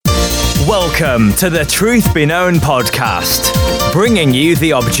Welcome to the Truth Be Known podcast, bringing you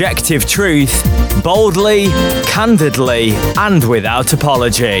the objective truth boldly, candidly, and without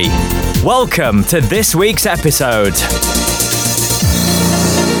apology. Welcome to this week's episode.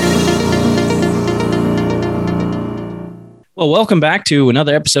 Well, welcome back to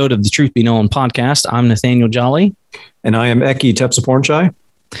another episode of the Truth Be Known podcast. I'm Nathaniel Jolly. And I am Eki Tepsipornchai.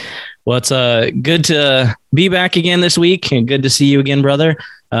 Well, it's good to be back again this week, and good to see you again, brother.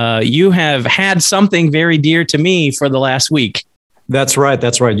 You have had something very dear to me for the last week. That's right.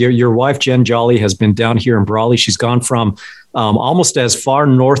 Your wife, Jen Jolly, has been down here in Brawley. She's gone from almost as far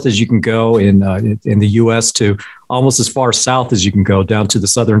north as you can go in the U.S. to almost as far south as you can go, down to the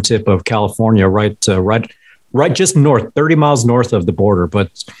southern tip of California, right just north, 30 miles north of the border.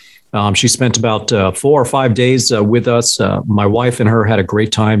 But she spent about 4 or 5 days with us. My wife and her had a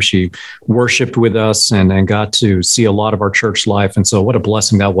great time. She worshiped with us and got to see a lot of our church life. And so what a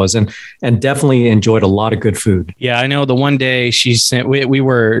blessing that was. And definitely enjoyed a lot of good food. Yeah, I know the one day she sent, we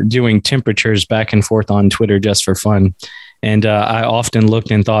were doing temperatures back and forth on Twitter just for fun. And I often looked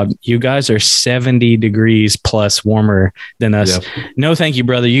and thought, you guys are 70 degrees plus warmer than us. Yep. No, thank you,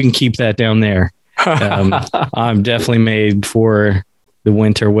 brother. You can keep that down there. I'm definitely made for the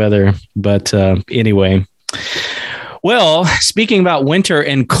winter weather. But anyway, well, speaking about winter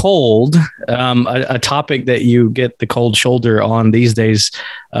and cold, a topic that you get the cold shoulder on these days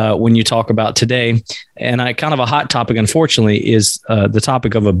when you talk about today, and kind of a hot topic, unfortunately, is the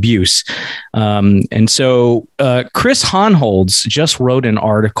topic of abuse. And so Chris Hohnholz just wrote an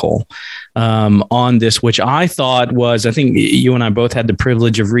article on this, which I thought was, I think you and I both had the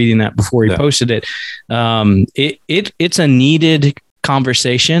privilege of reading that before he posted it. It's a needed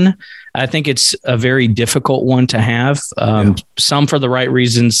conversation. I think it's a very difficult one to have, some for the right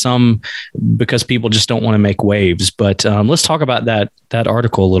reasons, some because people just don't want to make waves. But let's talk about that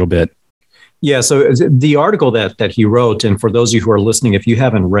article a little bit. Yeah, so the article that he wrote, and for those of you who are listening, if you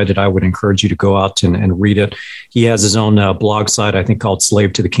haven't read it, I would encourage you to go out and read it. He has his own blog site, I think, called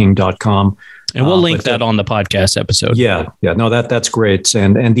slavetotheking.com. And we'll link that on the podcast episode. Yeah. No, that's great.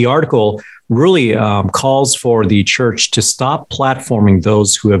 And the article really calls for the church to stop platforming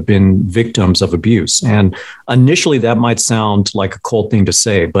those who have been victims of abuse. And initially, that might sound like a cold thing to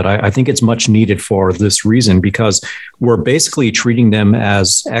say, but I think it's much needed for this reason, because we're basically treating them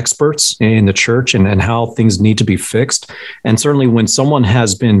as experts in the church and how things need to be fixed. And certainly when someone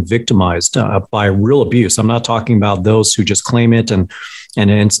has been victimized by real abuse, I'm not talking about those who just claim it and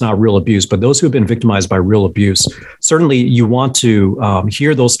it's not real abuse, but those who have been victimized by real abuse, certainly you want to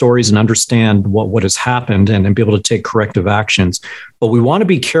hear those stories and understand what has happened and be able to take corrective actions. But we want to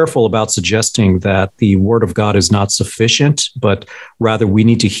be careful about suggesting that the word of God is not sufficient, but rather we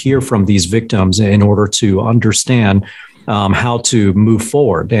need to hear from these victims in order to understand how to move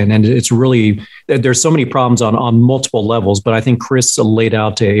forward. And it's really, there's so many problems on multiple levels, but I think Chris laid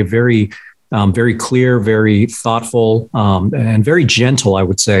out a very clear, very thoughtful, and very gentle, I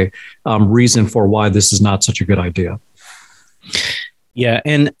would say, reason for why this is not such a good idea. Yeah.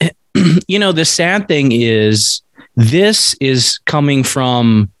 And, the sad thing is, this is coming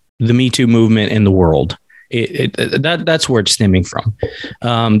from the Me Too movement in the world. That's where it's stemming from.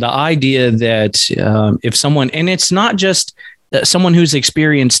 The idea that if someone, and it's not just someone who's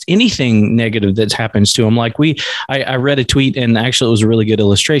experienced anything negative that happens to them. Like I read a tweet, and actually it was a really good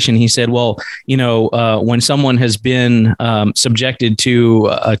illustration. He said, well, when someone has been subjected to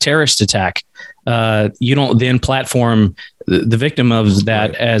a terrorist attack, you don't then platform the victim of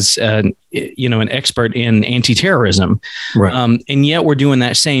that as an expert in anti-terrorism. Right. And yet we're doing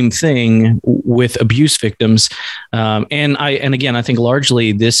that same thing with abuse victims. And again, I think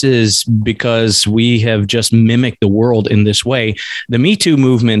largely this is because we have just mimicked the world in this way. The Me Too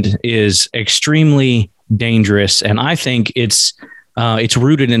movement is extremely dangerous. And I think it's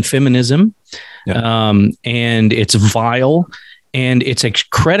rooted in feminism, and it's vile, and it's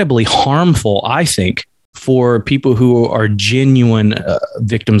incredibly harmful, I think, for people who are genuine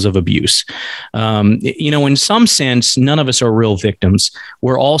victims of abuse. In some sense, none of us are real victims.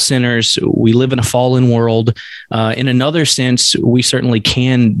 We're all sinners. We live in a fallen world. In another sense, we certainly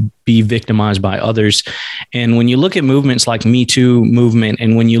can be victimized by others. And when you look at movements like Me Too movement,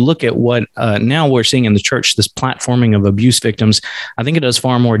 and when you look at what now we're seeing in the church, this platforming of abuse victims, I think it does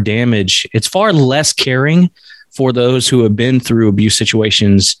far more damage. It's far less caring for those who have been through abuse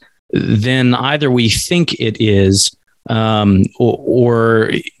situations than either we think it is,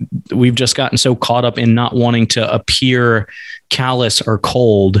 or we've just gotten so caught up in not wanting to appear callous or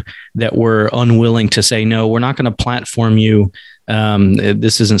cold that we're unwilling to say, no, we're not going to platform you.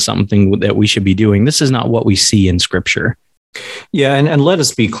 This isn't something that we should be doing. This is not what we see in Scripture. Yeah, and let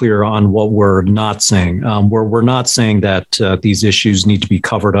us be clear on what we're not saying. We're not saying that these issues need to be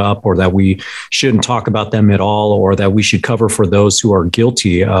covered up, or that we shouldn't talk about them at all, or that we should cover for those who are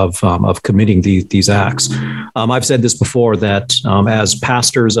guilty of committing these acts. I've said this before, that as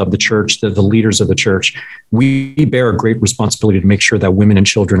pastors of the church, the leaders of the church, we bear a great responsibility to make sure that women and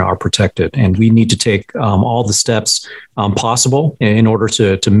children are protected, and we need to take all the steps possible in order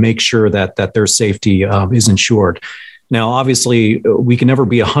to make sure that their safety is ensured. Now, obviously, we can never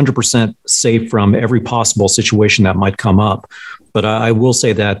be 100% safe from every possible situation that might come up. But I will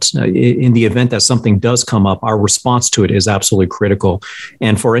say that in the event that something does come up, our response to it is absolutely critical.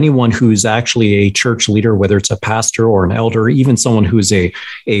 And for anyone who's actually a church leader, whether it's a pastor or an elder, even someone who's a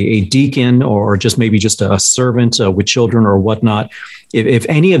deacon, or just maybe just a servant with children or whatnot, if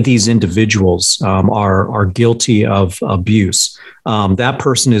any of these individuals are guilty of abuse, that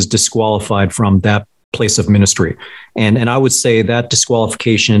person is disqualified from that place of ministry. And I would say that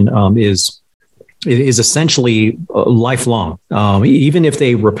disqualification is essentially lifelong. Even if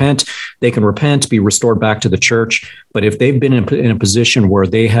they repent, they can repent, be restored back to the church. But if they've been in a position where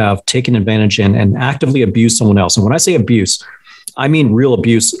they have taken advantage and actively abused someone else, and when I say abuse, I mean real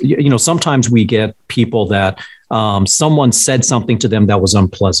abuse. You know, sometimes we get people that someone said something to them that was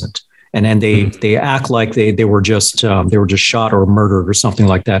unpleasant, and then they act like they were just shot or murdered or something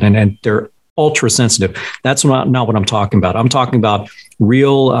like that, and they're ultra sensitive. That's not what I'm talking about. I'm talking about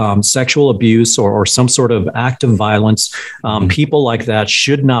real sexual abuse or some sort of act of violence. People like that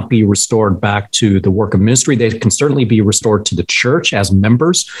should not be restored back to the work of ministry. They can certainly be restored to the church as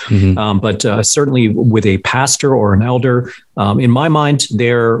members, but certainly with a pastor or an elder, in my mind,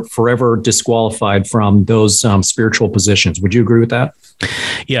 they're forever disqualified from those spiritual positions. Would you agree with that?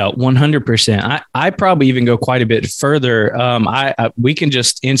 Yeah, 100%. I probably even go quite a bit further. We can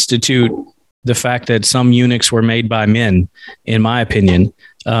just institute the fact that some eunuchs were made by men, in my opinion.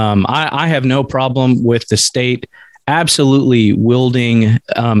 I have no problem with the state absolutely wielding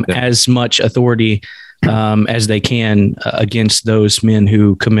as much authority as they can against those men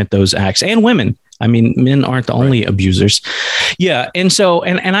who commit those acts, and women. I mean, men aren't the only abusers. Yeah. And so,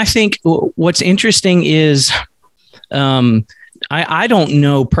 and I think what's interesting is, I don't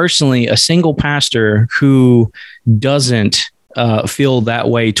know personally a single pastor who doesn't feel that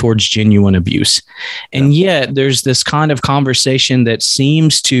way towards genuine abuse. And yet there's this kind of conversation that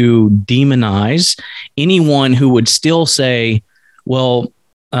seems to demonize anyone who would still say, well,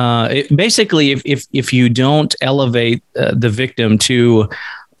 basically, if you don't elevate the victim to,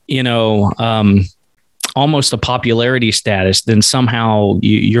 almost a popularity status, then somehow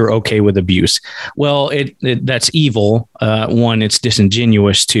you're okay with abuse. Well, that's evil. One, it's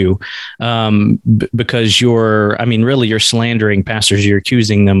disingenuous too, because you're slandering pastors. You're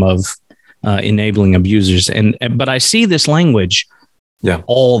accusing them of enabling abusers. But I see this language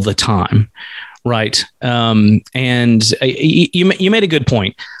all the time. Right. And you made a good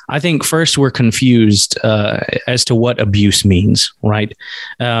point. I think first we're confused as to what abuse means. Right.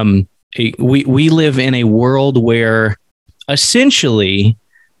 We live in a world where essentially,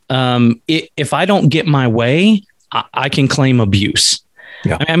 if I don't get my way, I can claim abuse.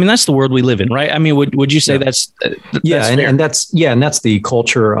 Yeah. I mean, that's the world we live in, right? I mean, would you say that's and that's the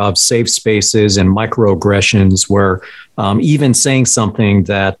culture of safe spaces and microaggressions, where even saying something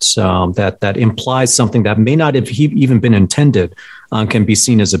that implies something that may not have even been intended can be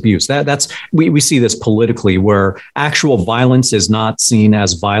seen as abuse. We see this politically, where actual violence is not seen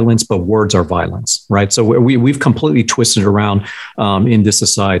as violence, but words are violence, right? So we've completely twisted around in this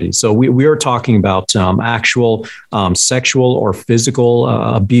society. So we are talking about actual sexual or physical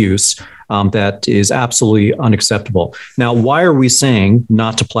abuse that is absolutely unacceptable. Now, why are we saying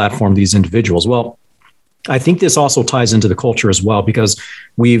not to platform these individuals? Well, I think this also ties into the culture as well, because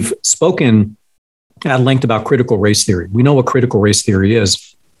we've spoken at length about critical race theory. We know what critical race theory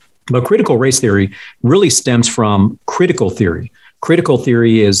is, but critical race theory really stems from critical theory. Critical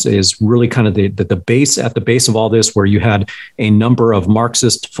theory is really kind of the base at the base of all this, where you had a number of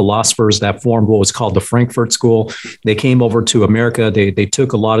Marxist philosophers that formed what was called the Frankfurt School. They came over to America. They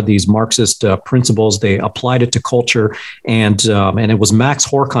took a lot of these Marxist principles. They applied it to culture, and it was Max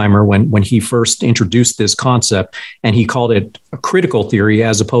Horkheimer when he first introduced this concept, and he called it a critical theory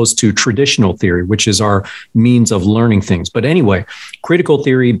as opposed to traditional theory, which is our means of learning things. But anyway, critical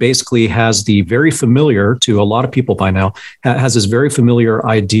theory basically has the very familiar to a lot of people by now, has this very familiar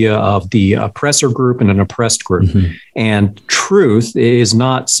idea of the oppressor group and an oppressed group. Mm-hmm. And truth is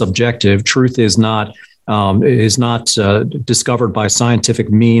not subjective. Truth is not is not discovered by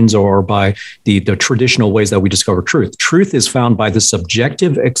scientific means or by the traditional ways that we discover truth. Truth is found by the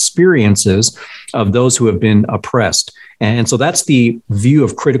subjective experiences of those who have been oppressed. And so that's the view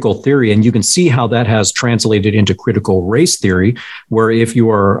of critical theory. And you can see how that has translated into critical race theory, where if you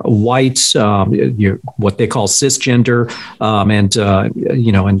are white, you're what they call cisgender,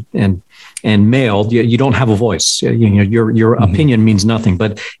 and male, you don't have a voice. Your opinion means nothing.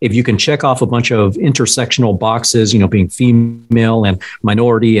 But if you can check off a bunch of intersectional boxes, being female and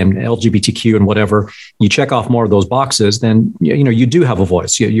minority and LGBTQ and whatever, you check off more of those boxes, then you do have a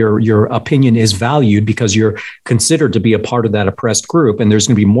voice. Your opinion is valued because you're considered to be a part of that oppressed group, and there's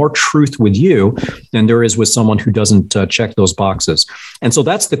going to be more truth with you than there is with someone who doesn't check those boxes. And so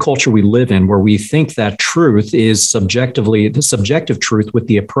that's the culture we live in, where we think that truth is the subjective truth with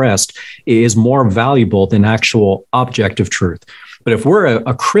the oppressed is more valuable than actual objective truth. But if we're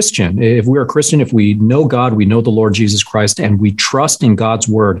a Christian, if we know God, we know the Lord Jesus Christ, and we trust in God's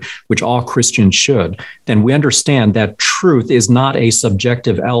word, which all Christians should, then we understand that truth is not a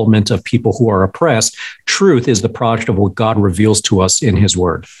subjective element of people who are oppressed. Truth is the product of what God reveals to us in his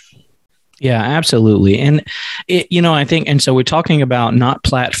word. Yeah, absolutely. And, I think, and so we're talking about not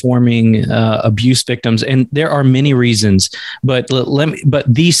platforming abuse victims, and there are many reasons, but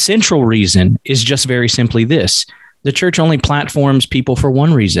the central reason is just very simply this: the church only platforms people for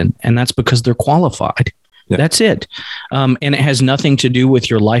one reason, and that's because they're qualified. Yeah. That's it. And it has nothing to do with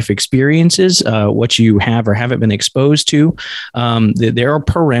your life experiences, what you have or haven't been exposed to. There are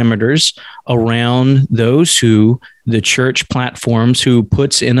parameters around those who the church platforms, who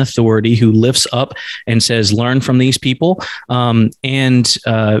puts in authority, who lifts up and says, learn from these people. And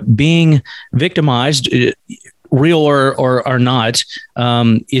being victimized, real or not,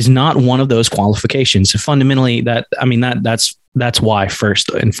 is not one of those qualifications. Fundamentally, that's why, first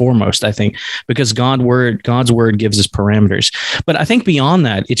and foremost, I think, because God's word gives us parameters. But I think beyond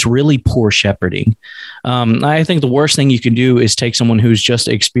that, it's really poor shepherding. I think the worst thing you can do is take someone who's just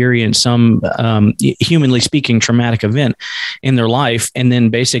experienced some, humanly speaking, traumatic event in their life and then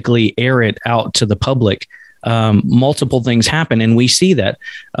basically air it out to the public. Multiple things happen, and we see that.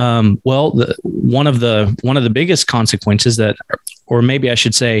 One of the biggest consequences that, or maybe I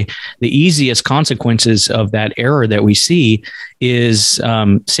should say, the easiest consequences of that error that we see is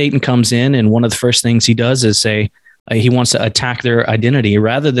Satan comes in, and one of the first things he does is say he wants to attack their identity,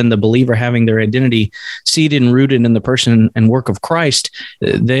 rather than the believer having their identity seated and rooted in the person and work of Christ.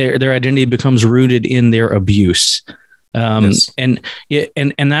 Their identity becomes rooted in their abuse. Yes. And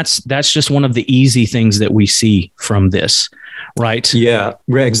that's just one of the easy things that we see from this, right? Yeah,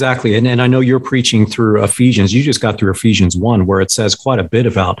 exactly. And I know you're preaching through Ephesians. You just got through Ephesians 1, where it says quite a bit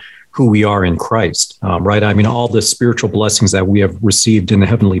about who we are in Christ, right? I mean, all the spiritual blessings that we have received in the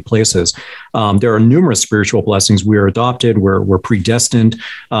heavenly places. There are numerous spiritual blessings. We are adopted. We're predestined.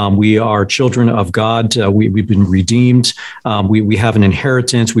 We are children of God. We've been redeemed. We have an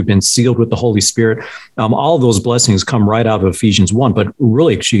inheritance. We've been sealed with the Holy Spirit. All of those blessings come right out of Ephesians 1. But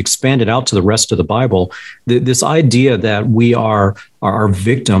really, she expanded out to the rest of the Bible. This idea that we are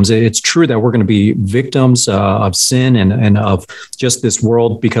victims. It's true that we're going to be victims of sin and of just this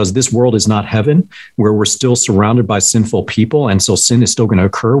world, because this world is not heaven, where we're still surrounded by sinful people. And so sin is still going to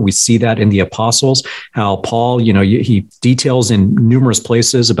occur. We see that in the apostles, how Paul, he details in numerous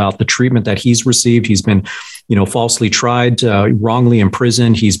places about the treatment that he's received. He's been falsely tried, wrongly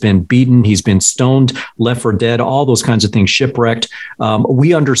imprisoned. He's been beaten. He's been stoned, left for dead, all those kinds of things, shipwrecked.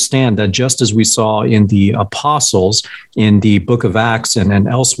 We understand that just as we saw in the apostles in the book of Acts and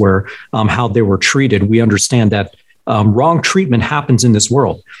elsewhere, how they were treated, we understand that wrong treatment happens in this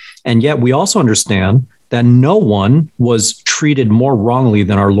world. And yet we also understand that no one was treated more wrongly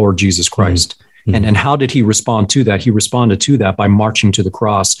than our Lord Jesus Christ. Mm-hmm. And how did he respond to that? He responded to that by marching to the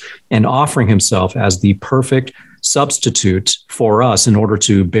cross and offering himself as the perfect substitute for us in order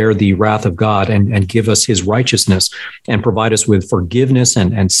to bear the wrath of God and give us his righteousness and provide us with forgiveness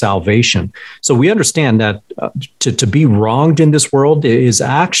and salvation. So we understand that to be wronged in this world is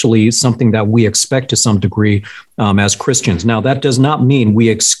actually something that we expect to some degree as Christians. Now, that does not mean we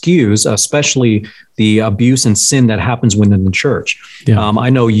excuse, especially the abuse and sin that happens within the church. Yeah. I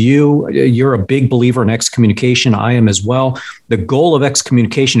know you're a big believer in excommunication. I am as well. The goal of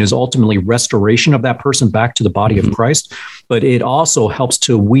excommunication is ultimately restoration of that person back to the body of Christ, but it also helps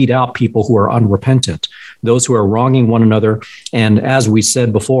to weed out people who are unrepentant, those who are wronging one another. And as we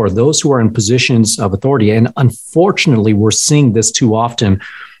said before, those who are in positions of authority. And unfortunately, we're seeing this too often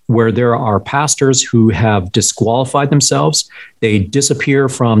where there are pastors who have disqualified themselves. They disappear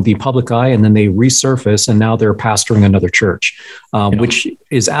from the public eye and then they resurface, and now they're pastoring another church, which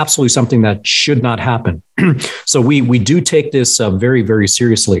is absolutely something that should not happen. So we do take this very, very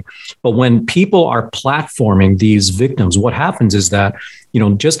seriously. But when people are platforming these victims, what happens is that,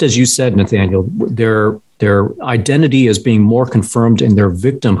 just as you said, Nathaniel, their identity is being more confirmed in their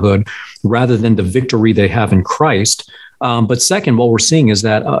victimhood rather than the victory they have in Christ. But second, what we're seeing is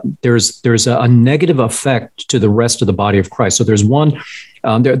that there's a negative effect to the rest of the body of Christ. So there's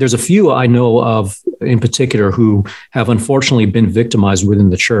there's a few I know of in particular who have unfortunately been victimized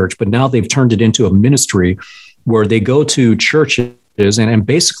within the church, but now they've turned it into a ministry where they go to churches and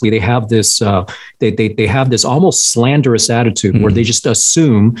basically they have this they have this almost slanderous attitude where they just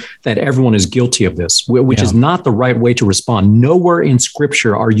assume that everyone is guilty of this, which is not the right way to respond. Nowhere in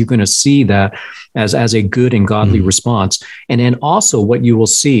Scripture are you going to see that as a good and godly response. And then also what you will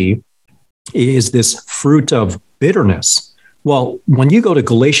see is this fruit of bitterness. Well, when you go to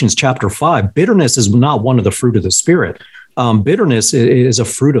Galatians chapter 5, bitterness is not one of the fruit of the Spirit. Bitterness is a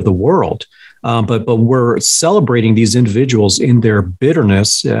fruit of the world. But we're celebrating these individuals in their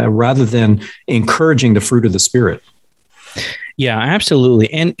bitterness rather than encouraging the fruit of the Spirit. Yeah,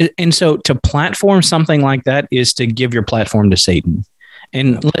 absolutely. And so to platform something like that is to give your platform to Satan.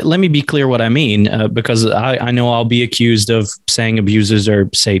 And let me be clear what I mean, because I know I'll be accused of saying abusers are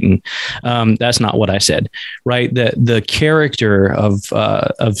Satan. That's not what I said, right? The character of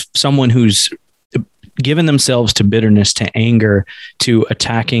someone who's given themselves to bitterness, to anger, to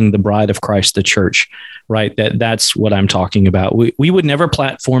attacking the bride of Christ, the church, right? That's what I'm talking about. We would never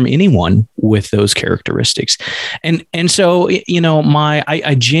platform anyone with those characteristics. And so,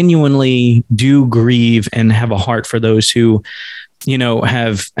 I genuinely do grieve and have a heart for those who,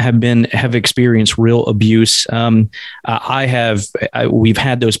 have experienced real abuse. We've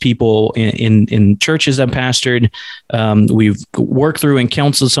had those people in churches I've pastored. We've worked through and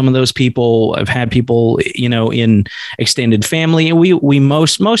counseled some of those people. I've had people, in extended family. We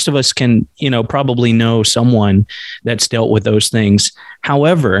most of us can, probably know someone that's dealt with those things.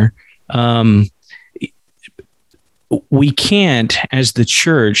 However, we can't, as the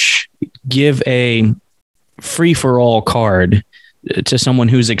church, give a free-for-all card to someone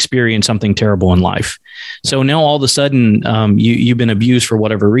who's experienced something terrible in life. So now all of a sudden you've been abused for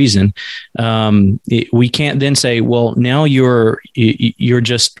whatever reason. We can't then say, well, now you're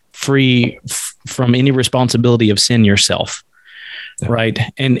just free from any responsibility of sin yourself. Yeah. Right.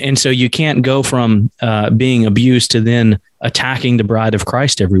 And so you can't go from being abused to then attacking the bride of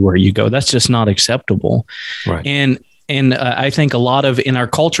Christ everywhere you go. That's just not acceptable. Right. And I think a lot of in our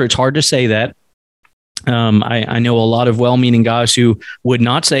culture, it's hard to say that. I know a lot of well-meaning guys who would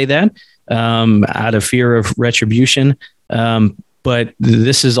not say that out of fear of retribution. But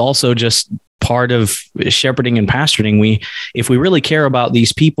this is also just part of shepherding and pastoring. If we really care about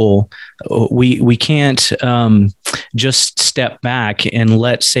these people, we can't just step back and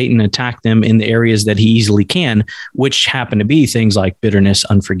let Satan attack them in the areas that he easily can, which happen to be things like bitterness,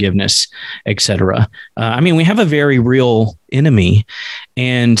 unforgiveness, etc. We have a very real enemy,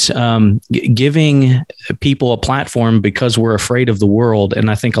 and giving people a platform because we're afraid of the world. And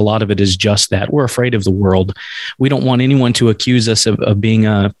I think a lot of it is just that we're afraid of the world. We don't want anyone to accuse us of being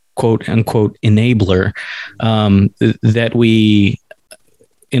a quote unquote enabler, that we,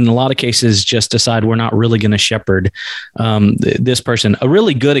 in a lot of cases, just decide we're not really going to shepherd this person. A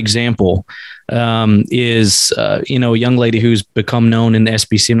really good example is, a young lady who's become known in the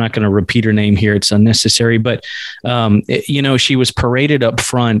SBC. I'm not going to repeat her name here. It's unnecessary, but, she was paraded up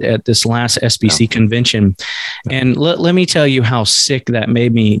front at this last SBC convention. And let me tell you how sick that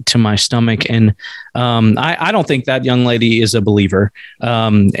made me to my stomach. And I don't think that young lady is a believer.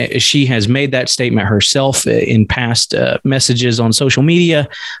 She has made that statement herself in past messages on social media.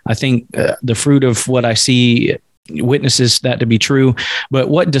 I think the fruit of what I see witnesses that to be true. But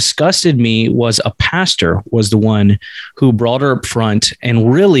what disgusted me was a pastor was the one who brought her up front,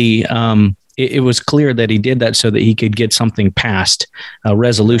 and really it was clear that he did that so that he could get something passed, a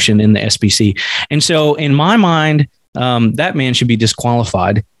resolution in the SBC. And so in my mind, that man should be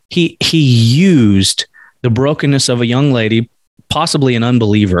disqualified. He used the brokenness of a young lady, possibly an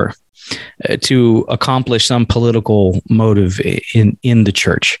unbeliever, to accomplish some political motive in the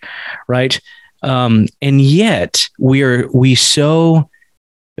church, right? And yet we're so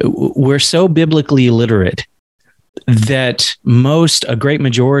biblically illiterate that a great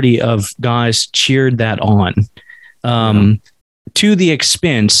majority of guys cheered that on, to the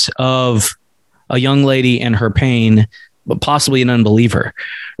expense of a young lady and her pain, but possibly an unbeliever,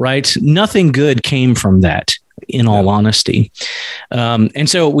 right? Nothing good came from that. in all honesty. And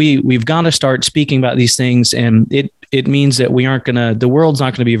so we've got to start speaking about these things, and it means that the world's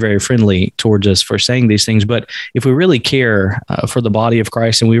not going to be very friendly towards us for saying these things. But if we really care for the body of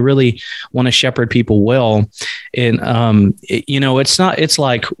Christ and we really want to shepherd people well, and it's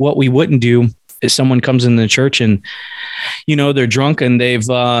like what we wouldn't do if someone comes in the church and, they're drunk and they've,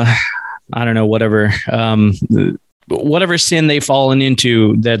 I don't know, whatever sin they've fallen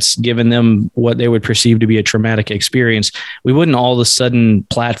into that's given them what they would perceive to be a traumatic experience. We wouldn't all of a sudden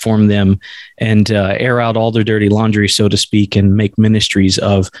platform them and air out all their dirty laundry, so to speak, and make ministries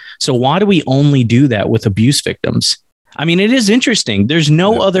of. So why do we only do that with abuse victims? I mean, it is interesting. There's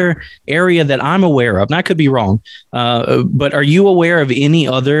no other area that I'm aware of, and I could be wrong, but are you aware of any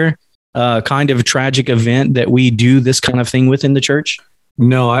other kind of tragic event that we do this kind of thing with in the church?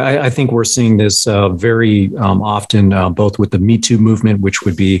 No, I think we're seeing this very often, both with the Me Too movement, which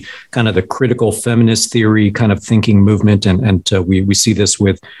would be kind of the critical feminist theory kind of thinking movement. And we see this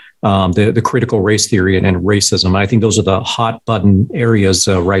with the critical race theory and racism. I think those are the hot button areas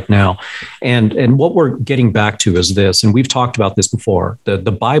right now. And what we're getting back to is this, and we've talked about this before, the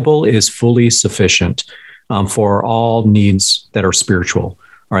Bible is fully sufficient for all needs that are spiritual.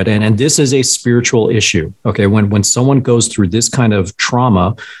 All right. And this is a spiritual issue. Okay. When someone goes through this kind of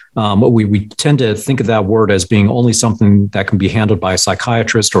trauma, we tend to think of that word as being only something that can be handled by a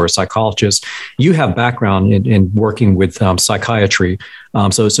psychiatrist or a psychologist. You have background in working with psychiatry.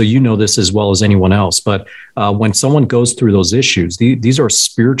 So you know this as well as anyone else. But when someone goes through those issues, these are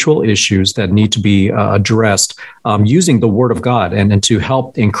spiritual issues that need to be addressed using the Word of God and to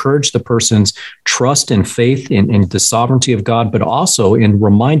help encourage the person's trust and faith in the sovereignty of God, but also in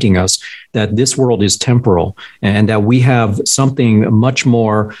reminding us that this world is temporal and that we have something much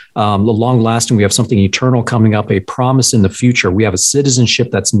more long lasting. We have something eternal coming up, a promise in the future. We have a citizenship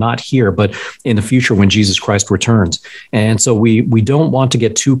that's not here, but in the future when Jesus Christ returns. And so we don't want to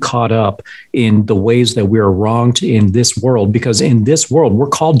get too caught up in the ways that we are wronged in this world, because in this world, we're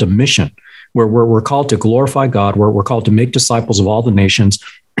called to mission. We're called to glorify God. We're called to make disciples of all the nations.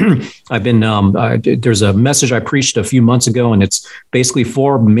 I've been, there's a message I preached a few months ago, and it's basically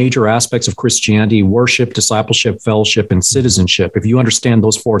 4 major aspects of Christianity: worship, discipleship, fellowship, and citizenship. If you understand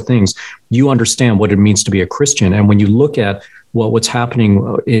those 4 things, you understand what it means to be a Christian. And when you look at what's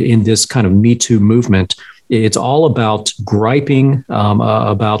happening in this kind of Me Too movement, it's all about griping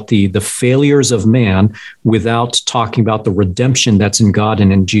about the failures of man without talking about the redemption that's in God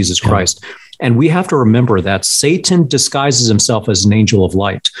and in Jesus Christ. And we have to remember that Satan disguises himself as an angel of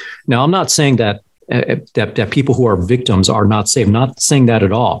light. Now, I'm not saying that people who are victims are not saved. I'm not saying that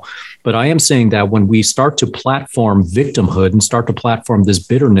at all. But I am saying that when we start to platform victimhood and start to platform this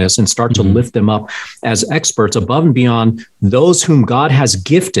bitterness and start to lift them up as experts above and beyond those whom God has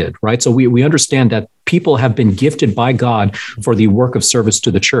gifted, right? So we understand that people have been gifted by God for the work of service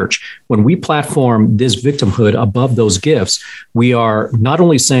to the church. When we platform this victimhood above those gifts, we are not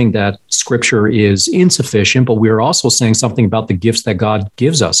only saying that Scripture is insufficient, but we are also saying something about the gifts that God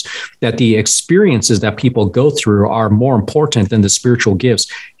gives us, that the experiences that people go through are more important than the spiritual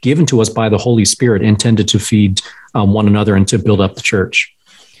gifts given to us by the Holy Spirit, intended to feed one another and to build up the church.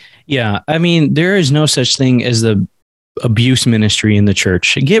 Yeah. I mean, there is no such thing as the abuse ministry in the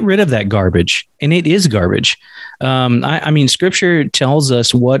church. Get rid of that garbage. And it is garbage. I mean, Scripture tells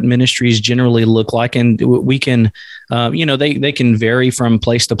us what ministries generally look like, and we can, they can vary from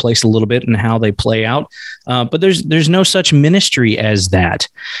place to place a little bit in how they play out. But there's no such ministry as that.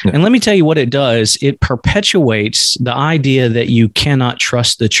 Yeah. And let me tell you what it does. It perpetuates the idea that you cannot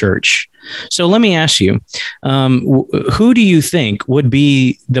trust the church. So let me ask you, who do you think would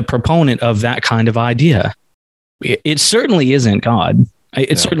be the proponent of that kind of idea? It certainly isn't God.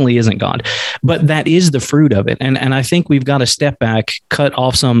 It certainly isn't God, but that is the fruit of it. And I think we've got to step back, cut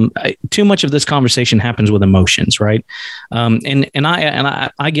off too much of this conversation happens with emotions, right? And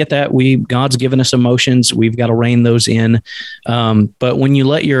I get that God's given us emotions. We've got to rein those in. But when you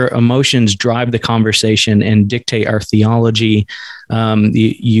let your emotions drive the conversation and dictate our theology,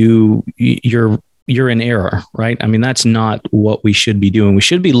 you're in error, right? I mean, that's not what we should be doing. We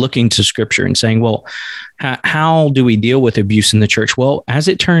should be looking to Scripture and saying, well, how do we deal with abuse in the church? Well, as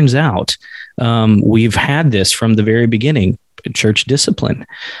it turns out, we've had this from the very beginning, church discipline.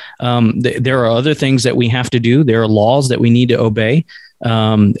 There are other things that we have to do. There are laws that we need to obey.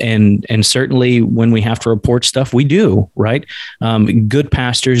 And certainly when we have to report stuff, we do, right? Good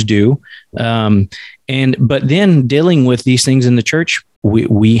pastors do. But then dealing with these things in the church,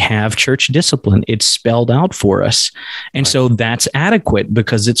 we have church discipline. It's spelled out for us. And so that's adequate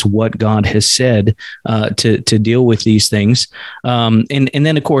because it's what God has said to deal with these things. And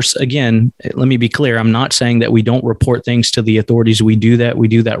then, of course, again, let me be clear. I'm not saying that we don't report things to the authorities. We do that. We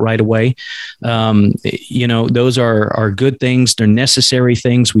do that right away. Those are good things. They're necessary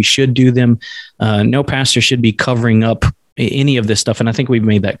things. We should do them. No pastor should be covering up any of this stuff. And I think we've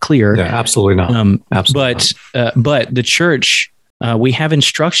made that clear. Yeah, absolutely not. Absolutely but the church, we have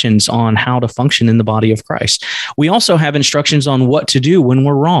instructions on how to function in the body of Christ. We also have instructions on what to do when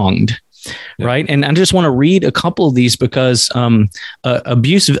we're wronged, right? And I just want to read a couple of these because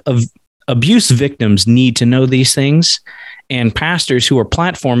abuse victims need to know these things, and pastors who are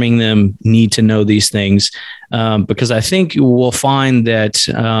platforming them need to know these things because I think we'll find that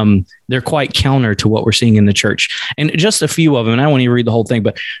they're quite counter to what we're seeing in the church. And just a few of them, and I won't even read the whole thing,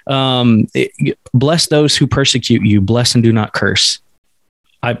 but bless those who persecute you, bless and do not curse.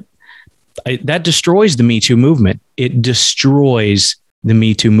 That destroys the Me Too movement. It destroys the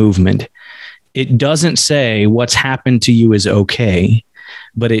Me Too movement. It doesn't say what's happened to you is okay,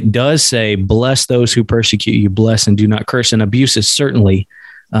 but it does say, bless those who persecute you, bless and do not curse. And abuse is certainly,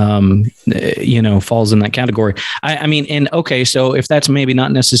 falls in that category. So if that's maybe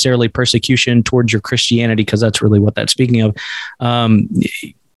not necessarily persecution towards your Christianity, because that's really what that's speaking of,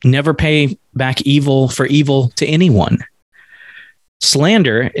 never pay back evil for evil to anyone.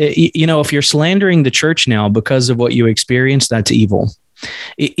 Slander, if you're slandering the church now because of what you experienced, that's evil.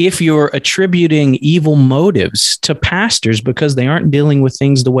 If you're attributing evil motives to pastors because they aren't dealing with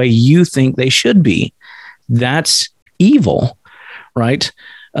things the way you think they should be, that's evil, right?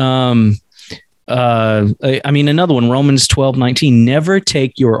 Another one, Romans 12:19, never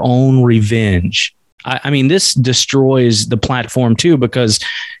take your own revenge. This destroys the platform too, because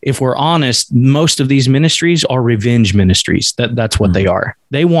if we're honest, most of these ministries are revenge ministries. That's what they are.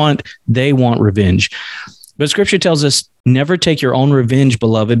 They want revenge. But Scripture tells us, never take your own revenge,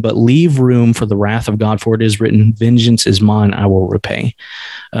 beloved, but leave room for the wrath of God, for it is written, vengeance is mine, I will repay.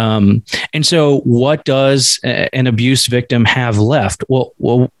 And so what does an abuse victim have left? Well,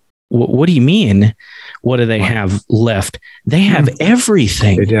 what do you mean? What do they have left? They have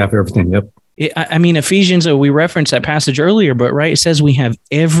everything. They have everything, yep. Ephesians, we referenced that passage earlier, but right, it says we have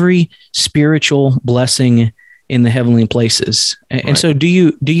every spiritual blessing in the heavenly places. And so do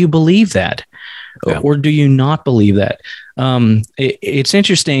you believe that? Yeah. Or do you not believe that? It's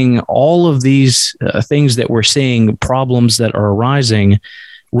interesting. All of these things that we're seeing, problems that are arising,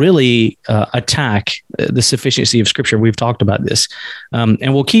 really attack the sufficiency of Scripture. We've talked about this.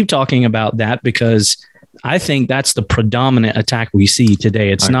 And we'll keep talking about that because I think that's the predominant attack we see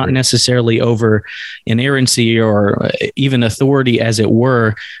today. It's not necessarily over inerrancy or even authority, as it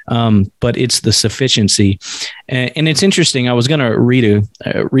were, but it's the sufficiency. And it's interesting. I was going to read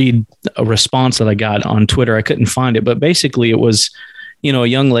a response that I got on Twitter. I couldn't find it, but basically it was, a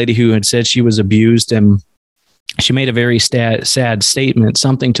young lady who had said she was abused, and she made a very sad statement,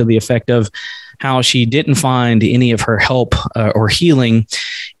 something to the effect of how she didn't find any of her help or healing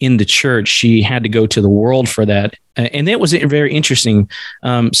in the church. She had to go to the world for that. And that was very interesting.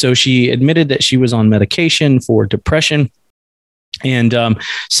 So she admitted that she was on medication for depression and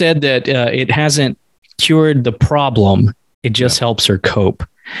said that it hasn't cured the problem. It just helps her cope.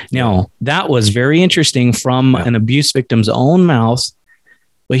 Now, that was very interesting from an abuse victim's own mouth.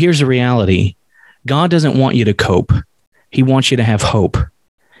 But here's the reality. God doesn't want you to cope. He wants you to have hope.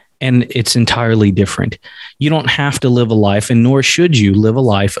 And it's entirely different. You don't have to live a life, and nor should you live a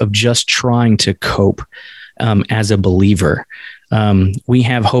life of just trying to cope as a believer. We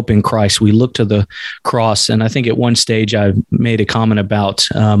have hope in Christ. We look to the cross. And I think at one stage I made a comment about,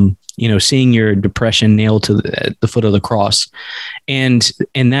 seeing your depression nailed to the foot of the cross. And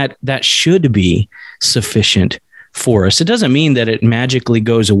that should be sufficient for us. It doesn't mean that it magically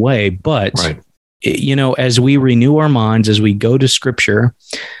goes away, but, as we renew our minds, as we go to Scripture,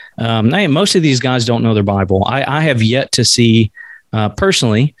 most of these guys don't know their Bible. I have yet to see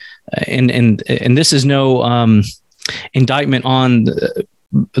personally, and this is no indictment on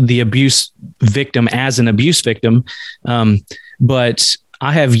the abuse victim as an abuse victim, but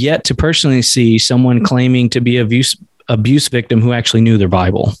I have yet to personally see someone claiming to be abuse victim who actually knew their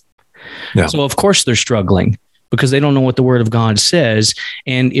Bible. Yeah. So of course they're struggling, because they don't know what the Word of God says.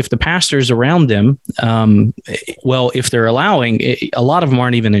 And if the pastors around them, if they're allowing, a lot of them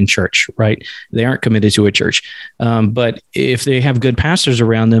aren't even in church, right? They aren't committed to a church. But if they have good pastors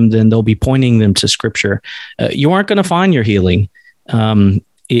around them, then they'll be pointing them to Scripture. You aren't going to find your healing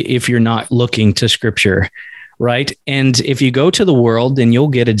if you're not looking to Scripture, right? And if you go to the world, then you'll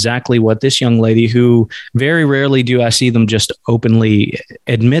get exactly what this young lady, who very rarely do I see them just openly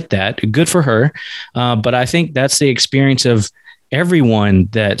admit that. Good for her. But I think that's the experience of everyone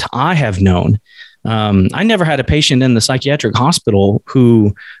that I have known. I never had a patient in the psychiatric hospital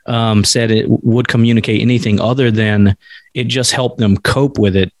who said it would communicate anything other than it just helped them cope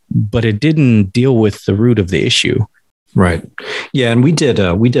with it, but it didn't deal with the root of the issue. Right. Yeah. And we did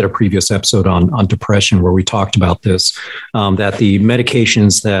a previous episode on depression where we talked about this, that the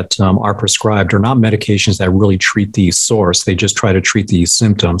medications that are prescribed are not medications that really treat the source. They just try to treat the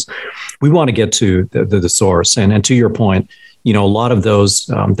symptoms. We want to get to the source. And to your point, a lot of those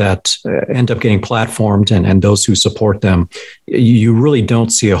that end up getting platformed and those who support them, you really don't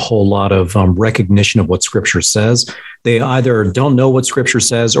see a whole lot of recognition of what Scripture says. They either don't know what Scripture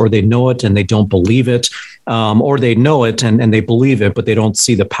says, or they know it and they don't believe it, or they know it and they believe it, but they don't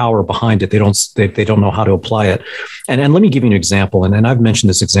see the power behind it. They don't know how to apply it. And let me give you an example. And I've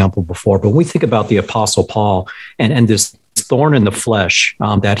mentioned this example before, but when we think about the Apostle Paul and this thorn in the flesh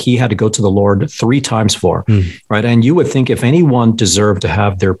that he had to go to the Lord 3 times for, right? And you would think if anyone deserved to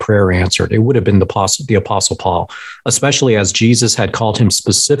have their prayer answered, it would have been the Apostle Paul, especially as Jesus had called him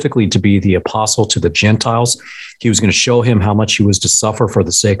specifically to be the apostle to the Gentiles. He was going to show him how much he was to suffer for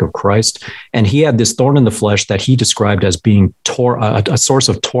the sake of Christ. And he had this thorn in the flesh that he described as being a source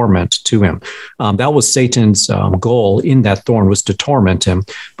of torment to him. That was Satan's goal in that thorn, was to torment him.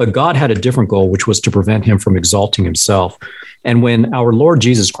 But God had a different goal, which was to prevent him from exalting himself. And when our Lord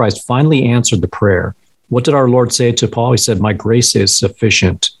Jesus Christ finally answered the prayer, what did our Lord say to Paul? He said, "My grace is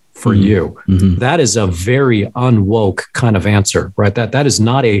sufficient for you." That is a very unwoke kind of answer, right? That is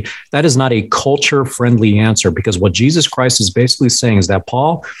not a culture friendly answer, because what Jesus Christ is basically saying is that,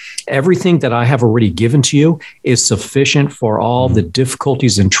 Paul, everything that I have already given to you is sufficient for all the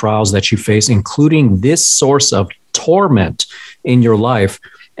difficulties and trials that you face, including this source of torment in your life.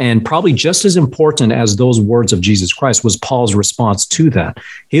 And probably just as important as those words of Jesus Christ was Paul's response to that.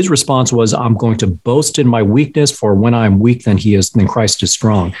 His response was, "I'm going to boast in my weakness, for when I'm weak, then Christ is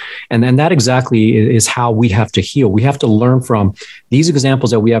strong." And then that exactly is how we have to heal. We have to learn from these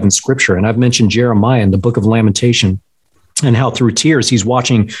examples that we have in Scripture. And I've mentioned Jeremiah in the book of Lamentation, and how through tears he's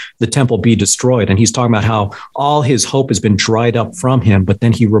watching the temple be destroyed. And he's talking about how all his hope has been dried up from him. But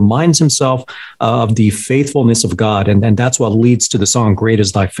then he reminds himself of the faithfulness of God. And that's what leads to the song, "Great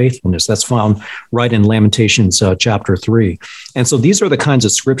is Thy Faithfulness." That's found right in Lamentations chapter 3. And so these are the kinds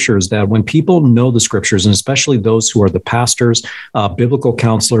of scriptures that when people know the Scriptures, and especially those who are the pastors, biblical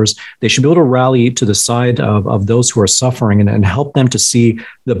counselors, they should be able to rally to the side of those who are suffering and help them to see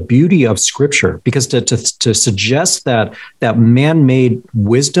the beauty of Scripture. Because to suggest that man-made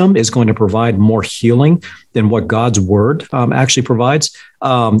wisdom is going to provide more healing than what God's word actually provides,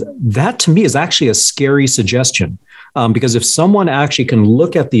 that to me is actually a scary suggestion. Because if someone actually can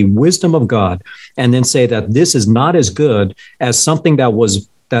look at the wisdom of God and then say that this is not as good as something that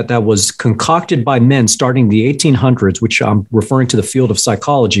was concocted by men starting the 1800s, which I'm referring to the field of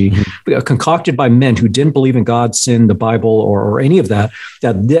psychology, concocted by men who didn't believe in God, sin, the Bible, or any of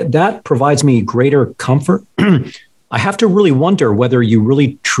that provides me greater comfort. I have to really wonder whether you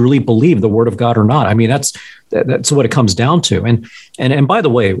really truly believe the Word of God or not. I mean, that's what it comes down to. And by the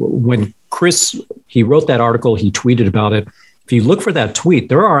way, when Chris, he wrote that article, he tweeted about it. If you look for that tweet,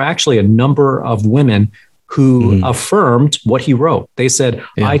 there are actually a number of women who affirmed what he wrote. They said,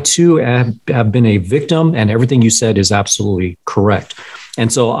 "I too have been a victim, and everything you said is absolutely correct." And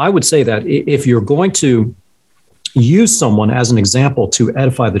so I would say that if you're going to use someone as an example to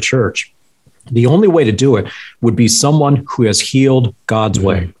edify the church, the only way to do it would be someone who has healed God's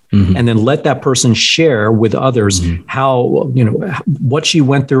way. And then let that person share with others how, what she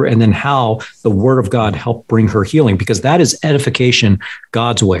went through, and then how the Word of God helped bring her healing, because that is edification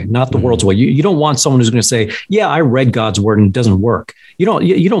God's way, not the world's way. You don't want someone who's going to say, "Yeah, I read God's Word and it doesn't work."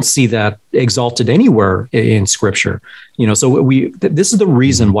 You don't see that exalted anywhere in Scripture. So this is the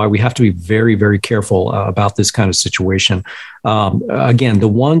reason why we have to be very, very careful about this kind of situation. Again, the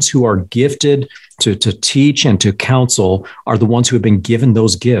ones who are gifted to teach and to counsel are the ones who have been given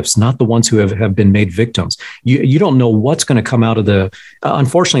those gifts, not the ones who have been made victims. You don't know what's going to come out of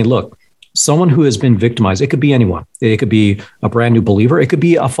unfortunately, look, someone who has been victimized, it could be anyone. It could be a brand new believer. It could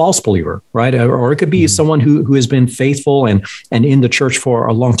be a false believer, right? Or it could be someone who has been faithful and in the church for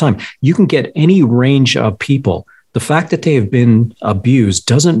a long time. You can get any range of people. The fact that they have been abused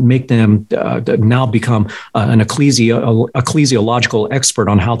doesn't make them now become an ecclesiological expert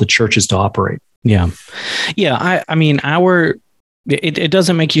on how the church is to operate. Yeah. I mean, it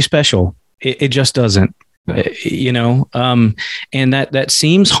doesn't make you special. It just doesn't. And that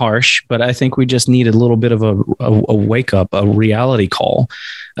seems harsh, but I think we just need a little bit of a wake up, a reality call.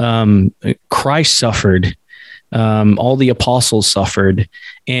 Christ suffered. All the apostles suffered,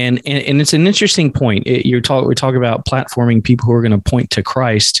 and it's an interesting point. We're talking about platforming people who are going to point to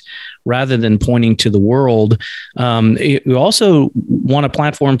Christ rather than pointing to the world. We also want to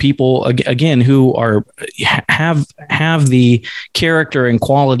platform people again who have the character and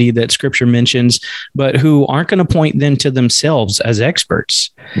quality that Scripture mentions, but who aren't going to point then to themselves as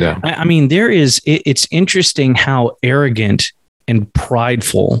experts. Yeah, I mean, it's interesting how arrogant and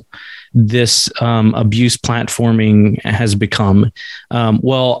prideful this abuse platforming has become.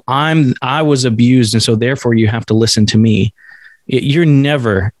 I was abused, and so therefore you have to listen to me. You're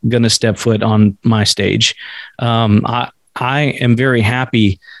never going to step foot on my stage. I am very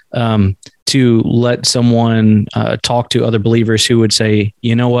happy to let someone talk to other believers who would say,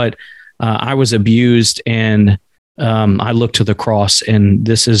 you know what, I was abused and I look to the cross, and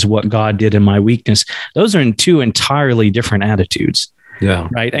this is what God did in my weakness. Those are two entirely different attitudes. Yeah.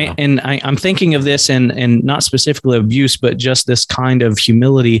 Right. Yeah. And I'm thinking of this and not specifically abuse, but just this kind of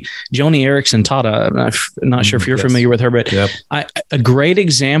humility. Joni Eareckson Tada, I'm not sure if you're familiar with her, but yep. A great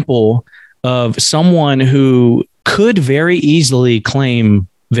example of someone who could very easily claim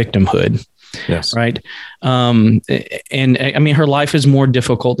victimhood. Yes. Right. And I mean, her life is more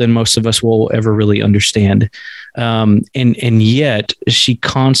difficult than most of us will ever really understand. And yet she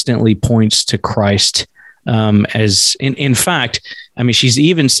constantly points to Christ. As in fact, I mean, she's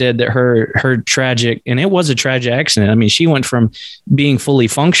even said that her tragic, and it was a tragic accident. I mean, she went from being fully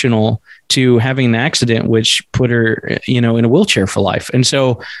functional to having an accident, which put her, in a wheelchair for life. And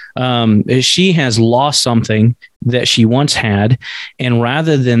so she has lost something that she once had. And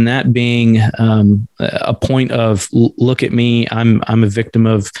rather than that being a point of, look at me, I'm a victim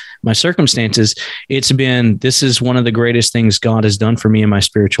of my circumstances, it's been, this is one of the greatest things God has done for me in my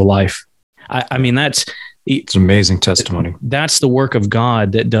spiritual life. I mean, it's amazing testimony. That's the work of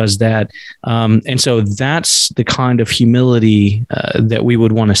God that does that. And so that's the kind of humility that we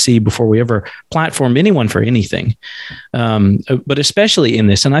would want to see before we ever platform anyone for anything. But especially in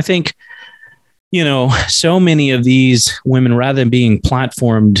this. And I think, so many of these women, rather than being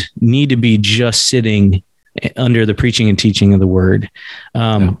platformed, need to be just sitting under the preaching and teaching of the word.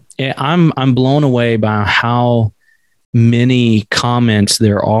 I'm blown away by how many comments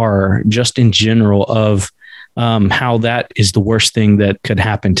there are just in general of how that is the worst thing that could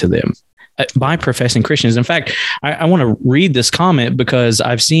happen to them by professing Christians. In fact, I want to read this comment because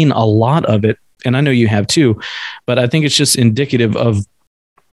I've seen a lot of it, and I know you have too, but I think it's just indicative of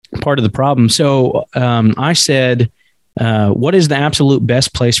part of the problem. So I said, what is the absolute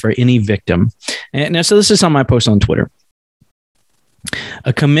best place for any victim? And so this is on my post on Twitter.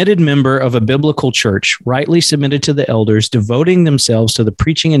 A committed member of a biblical church, rightly submitted to the elders, devoting themselves to the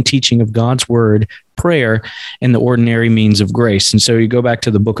preaching and teaching of God's word, prayer, and the ordinary means of grace. And so you go back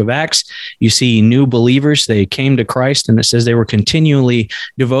to the book of Acts, you see new believers, they came to Christ, and it says they were continually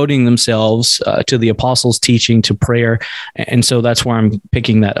devoting themselves to the apostles' teaching, to prayer. And so that's where I'm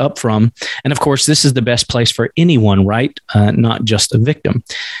picking that up from. And of course, this is the best place for anyone, right? Not just a victim.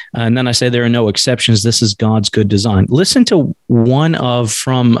 And then I say there are no exceptions. This is God's good design. Listen to one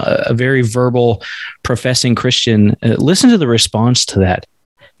from a very verbal professing Christian. Listen to the response to that.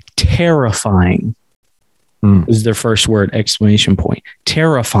 Terrifying is their first word, exclamation point.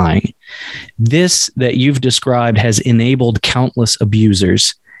 Terrifying. This that you've described has enabled countless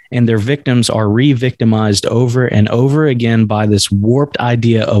abusers, and their victims are re-victimized over and over again by this warped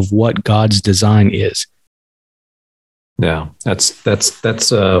idea of what God's design is. Yeah, that's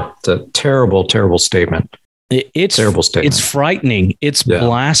a terrible, terrible statement. It's terrible statement. It's frightening. It's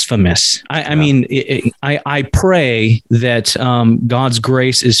blasphemous. I mean, I pray that God's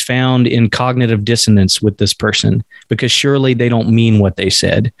grace is found in cognitive dissonance with this person, because surely they don't mean what they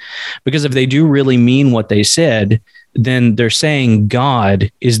said. Because if they do really mean what they said, then they're saying God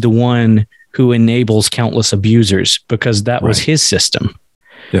is the one who enables countless abusers, because that was his system.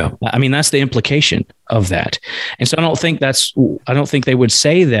 Yeah. I mean, that's the implication of that. And so I don't think they would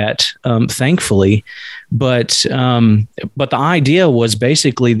say that, thankfully, but the idea was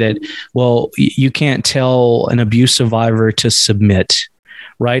basically that, well, you can't tell an abuse survivor to submit,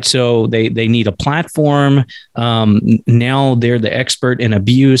 right? So they need a platform. Now they're the expert in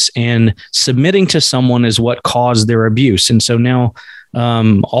abuse, and submitting to someone is what caused their abuse. And so now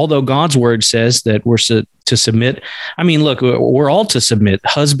Although God's word says that we're to submit. I mean, look, we're all to submit.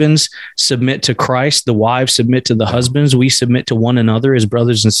 Husbands submit to Christ. The wives submit to the husbands. We submit to one another as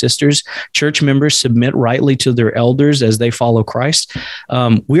brothers and sisters. Church members submit rightly to their elders as they follow Christ.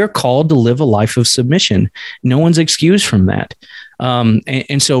 We are called to live a life of submission. No one's excused from that.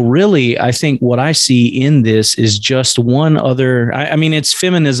 And so really, I think what I see in this is just one other, I mean, it's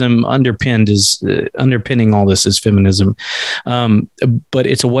feminism underpinning all this is feminism. But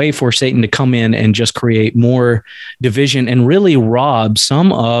it's a way for Satan to come in and just create more division and really rob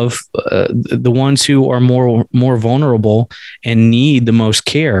some of the ones who are more vulnerable and need the most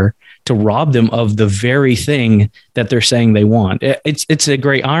care, to rob them of the very thing that they're saying they want. It's a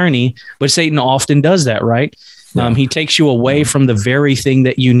great irony, but Satan often does that, right? Yeah. He takes you away from the very thing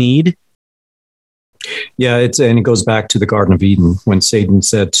that you need. Yeah, and it goes back to the Garden of Eden when Satan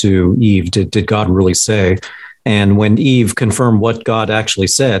said to Eve, did God really say? And when Eve confirmed what God actually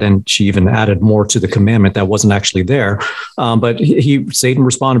said, and she even added more to the commandment that wasn't actually there, but Satan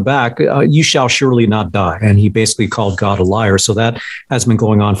responded back, "You shall surely not die." And he basically called God a liar. So that has been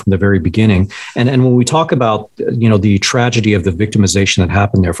going on from the very beginning. And when we talk about the tragedy of the victimization that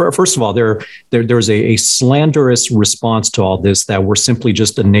happened there, first of all, there's a slanderous response to all this that we're simply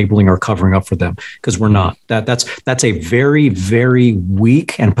just enabling or covering up for them, because we're not. That's a very, very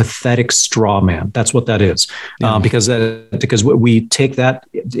weak and pathetic straw man. That's what that is. Yeah. Because we take that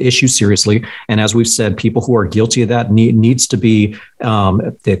issue seriously, and as we've said, people who are guilty of that needs to be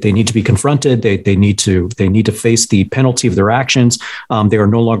they need to be confronted. They need to face the penalty of their actions. They are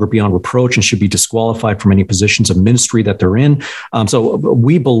no longer beyond reproach and should be disqualified from any positions of ministry that they're in. So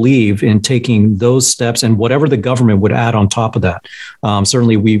we believe in taking those steps, and whatever the government would add on top of that,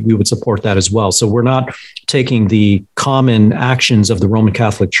 certainly we would support that as well. So we're not taking the common actions of the Roman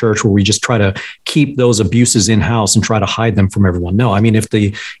Catholic Church where we just try to keep those abuses in-house and try to hide them from everyone. No, I mean, if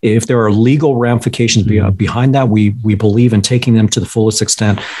there are legal ramifications behind that, we believe in taking them to the fullest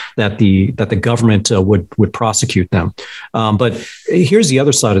extent that the government would prosecute them. But here's the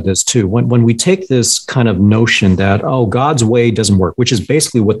other side of this too. When we take this kind of notion that, God's way doesn't work, which is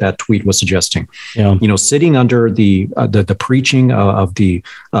basically what that tweet was suggesting. Yeah. Sitting under the preaching of the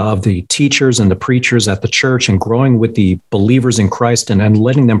teachers and the preachers at the church, and growing with the believers in Christ, and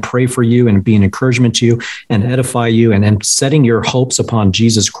letting them pray for you and be an encouragement to you and edify you, and setting your hopes upon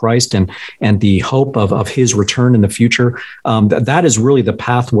Jesus Christ and the hope of his return in the future. That is really the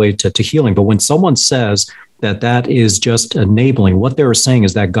pathway to healing. But when someone says that is just enabling, what they're saying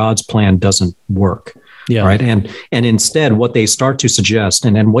is that God's plan doesn't work. Yeah. Right. And instead, what they start to suggest,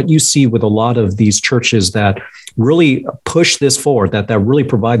 and what you see with a lot of these churches that really push this forward, that really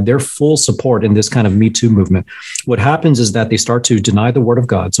provide their full support in this kind of Me Too movement, what happens is that they start to deny the word of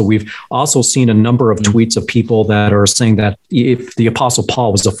God. So we've also seen a number of tweets of people that are saying that if the Apostle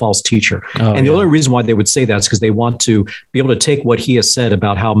Paul was a false teacher. The only reason why they would say that is because they want to be able to take what he has said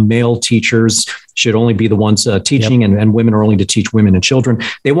about how male teachers should only be the ones teaching, and women are only to teach women and children.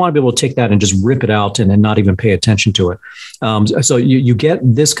 They want to be able to take that and just rip it out and not even pay attention to it. So you get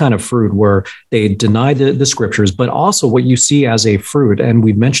this kind of fruit where they deny the scriptures, but also what you see as a fruit, and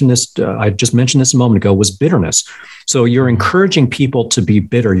we've mentioned this, I just mentioned this a moment ago, was bitterness. So you're encouraging people to be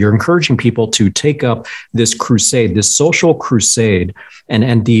bitter. You're encouraging people to take up this crusade, this social crusade.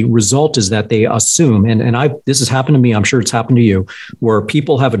 And the result is that they assume, and this has happened to me, I'm sure it's happened to you, where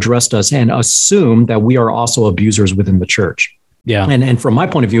people have addressed us and assume that we are also abusers within the church. Yeah. And from my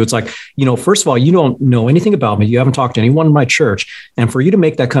point of view, it's like, first of all, you don't know anything about me. You haven't talked to anyone in my church. And for you to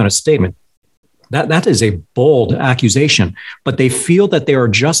make that kind of statement, that is a bold accusation, but they feel that they are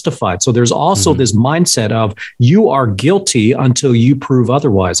justified. So there's also this mindset of you are guilty until you prove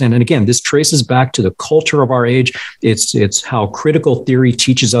otherwise. And again, this traces back to the culture of our age. It's how critical theory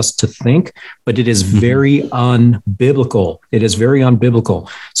teaches us to think, but it is very unbiblical. It is very unbiblical.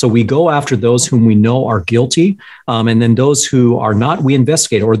 So we go after those whom we know are guilty, and then those who are not, we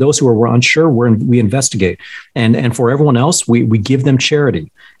investigate, or those who are unsure, we investigate. And for everyone else, we give them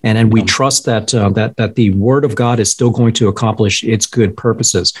charity. And we trust that the word of God is still going to accomplish its good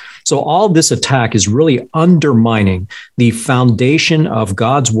purposes. So all this attack is really undermining the foundation of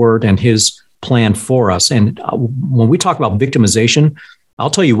God's word and his plan for us. And when we talk about victimization, I'll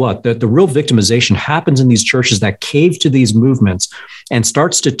tell you what, the real victimization happens in these churches that cave to these movements and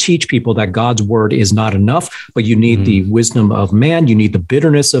starts to teach people that God's word is not enough, but you need the wisdom of man. You need the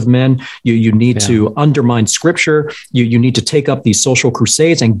bitterness of men. You need to undermine scripture. You need to take up these social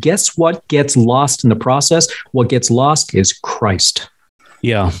crusades. And guess what gets lost in the process? What gets lost is Christ.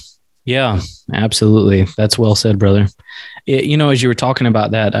 Yeah. Yeah, absolutely. That's well said, brother. As you were talking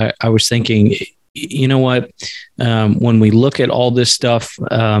about that, I was thinking, you know what? When we look at all this stuff,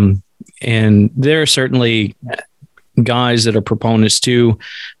 and there are certainly guys that are proponents too,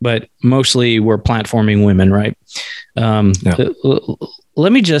 but mostly we're platforming women, right?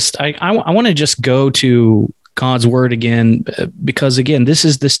 Let me just, I want to just go to God's word again, because again, this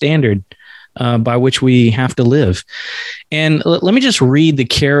is the standard by which we have to live. And let me just read the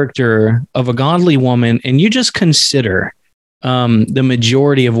character of a godly woman, and you just consider the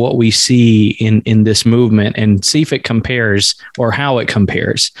majority of what we see in this movement and see if it compares or how it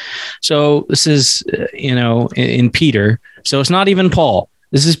compares. So this is, in Peter. So it's not even Paul.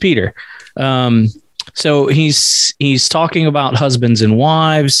 This is Peter. So he's talking about husbands and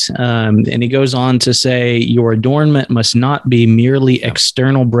wives, and he goes on to say, your adornment must not be merely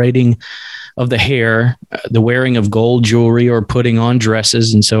external braiding of the hair, the wearing of gold jewelry, or putting on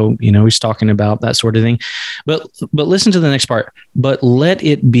dresses. And so, he's talking about that sort of thing. But listen to the next part. But let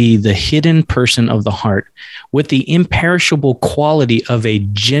it be the hidden person of the heart, with the imperishable quality of a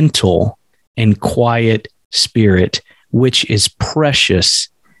gentle and quiet spirit, which is precious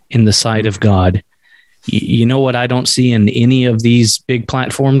in the sight of God. You know what I don't see in any of these big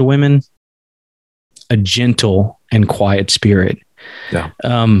platformed women? A gentle and quiet spirit. Yeah.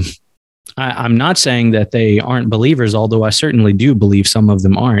 I'm not saying that they aren't believers, although I certainly do believe some of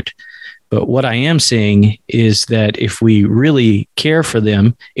them aren't. But what I am saying is that if we really care for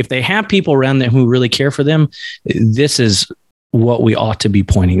them, if they have people around them who really care for them, this is what we ought to be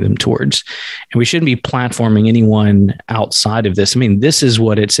pointing them towards. And we shouldn't be platforming anyone outside of this. I mean, this is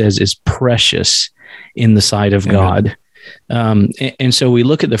what it says is precious in the sight of God. And so we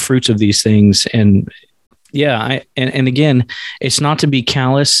look at the fruits of these things, and and again, it's not to be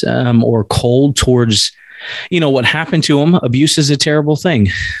callous or cold towards, what happened to them. Abuse is a terrible thing.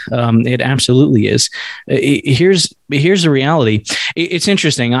 It absolutely is. Here's the reality. It's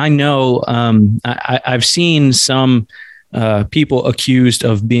interesting. I know I've seen some people accused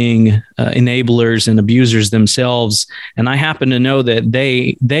of being enablers and abusers themselves, and I happen to know that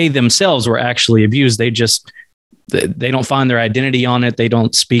they themselves were actually abused. They don't find their identity on it. They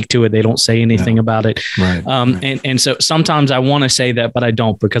don't speak to it. They don't say anything about it. Right. And so sometimes I want to say that, but I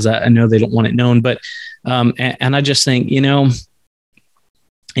don't, because I know they don't want it known. But, and I just think,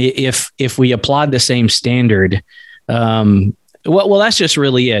 if we applied the same standard, well, that's just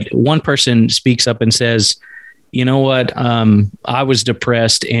really it. One person speaks up and says, you know what? I was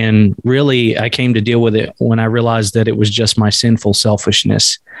depressed, and really I came to deal with it when I realized that it was just my sinful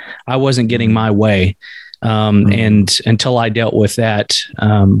selfishness. I wasn't getting my way. And until I dealt with that,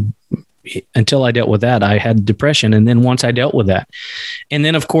 I had depression. And then once I dealt with that, and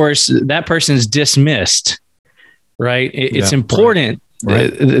then of course that person's dismissed, right? It's important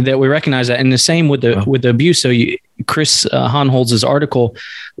that we recognize that. And the same with the abuse. So Chris Hanholz's article,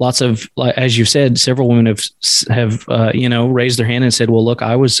 lots of, as you said, several women have raised their hand and said, well, look,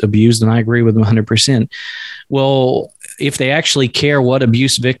 I was abused, and I agree with them 100%. Well, if they actually care what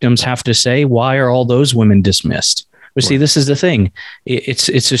abuse victims have to say, why are all those women dismissed? But see, this is the thing. It's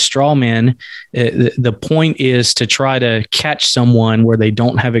a straw man. The point is to try to catch someone where they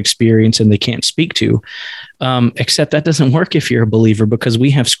don't have experience and they can't speak to. Except that doesn't work if you're a believer, because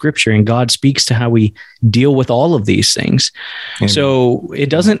we have scripture and God speaks to how we deal with all of these things. Amen. So it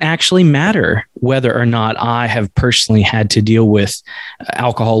doesn't actually matter whether or not I have personally had to deal with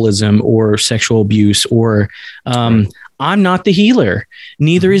alcoholism or sexual abuse, or I'm not the healer.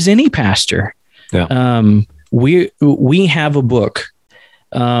 Neither is any pastor. Yeah. We have a book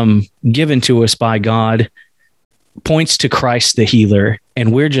given to us by God, points to Christ the healer,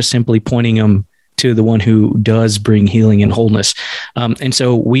 and we're just simply pointing them to the one who does bring healing and wholeness. And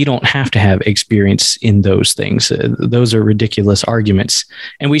so we don't have to have experience in those things. Those are ridiculous arguments.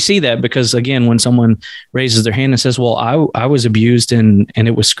 And we see that because, again, when someone raises their hand and says, well, I was abused and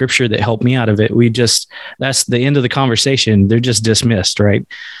it was scripture that helped me out of it, that's the end of the conversation. They're just dismissed, right?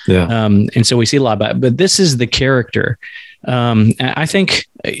 Yeah. And so we see a lot about it. But this is the character. I think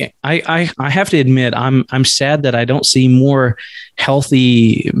I have to admit, I'm sad that I don't see more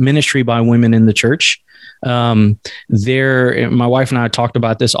healthy ministry by women in the church. My wife and I talked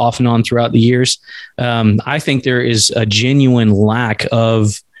about this off and on throughout the years. I think there is a genuine lack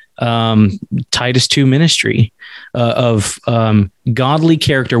of Titus 2 ministry, of godly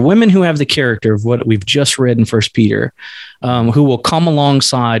character, women who have the character of what we've just read in 1 Peter, who will come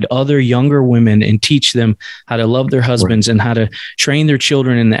alongside other younger women and teach them how to love their husbands and how to train their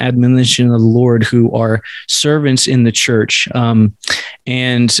children in the admonition of the Lord, who are servants in the church.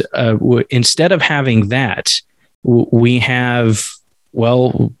 Instead of having that, we have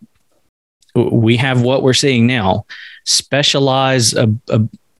what we're seeing now: specialized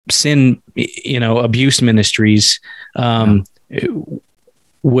sin, abuse ministries,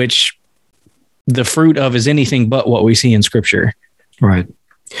 which the fruit of is anything but what we see in Scripture. Right.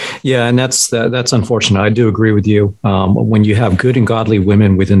 Yeah, and that's unfortunate. I do agree with you. When you have good and godly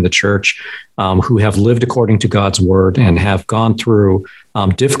women within the church who have lived according to God's word and have gone through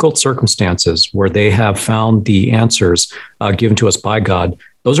difficult circumstances where they have found the answers given to us by God,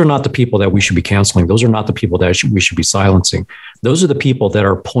 those are not the people that we should be counseling. Those are not the people that we should be silencing. Those are the people that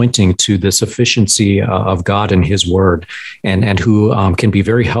are pointing to the sufficiency of God and his word, and who can be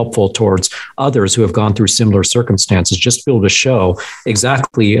very helpful towards others who have gone through similar circumstances, just to be able to show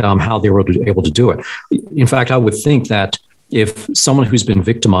exactly how they were able to do it. In fact, I would think that if someone who's been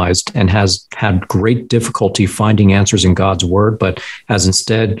victimized and has had great difficulty finding answers in God's word, but has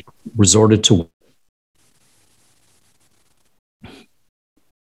instead resorted to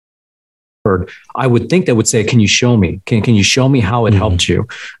I would think they would say, "Can you show me? Can you show me how it helped you?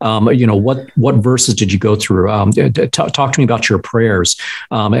 What verses did you go through? Talk to me about your prayers,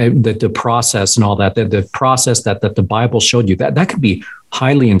 the process and all that. The process that the Bible showed you. That could be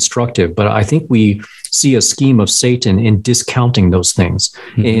highly instructive. But I think we see a scheme of Satan in discounting those things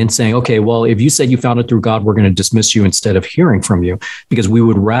and saying, okay, well, if you said you found it through God, we're going to dismiss you instead of hearing from you, because we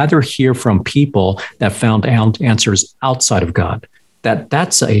would rather hear from people that found answers outside of God.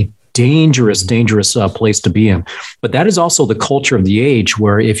 That's a dangerous place to be in. But that is also the culture of the age,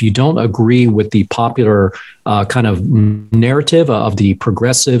 where if you don't agree with the popular kind of narrative of the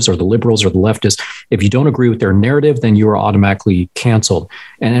progressives or the liberals or the leftists, if you don't agree with their narrative, then you are automatically canceled.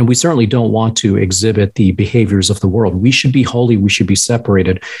 And we certainly don't want to exhibit the behaviors of the world. We should be holy. We should be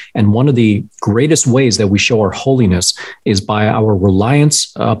separated. And one of the greatest ways that we show our holiness is by our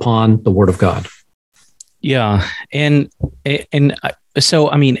reliance upon the word of God. Yeah. So,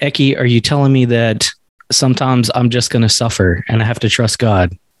 I mean, Eki, are you telling me that sometimes I'm just going to suffer and I have to trust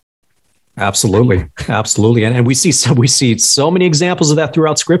God? Absolutely. And we see so many examples of that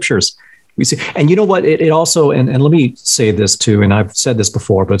throughout scriptures. We see, and you know what, it also, and let me say this too, and I've said this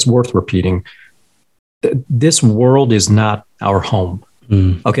before, but it's worth repeating. This world is not our home.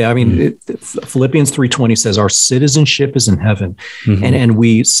 Okay. I mean, Philippians 3:20 says our citizenship is in heaven. And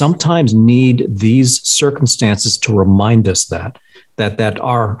we sometimes need these circumstances to remind us that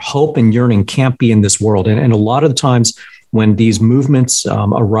our hope and yearning can't be in this world. And a lot of the times when these movements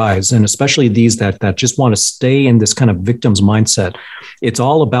arise, and especially these that just want to stay in this kind of victim's mindset, it's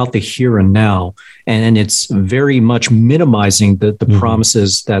all about the here and now. And it's very much minimizing the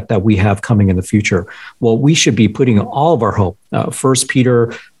promises that we have coming in the future. Well, we should be putting all of our hope. 1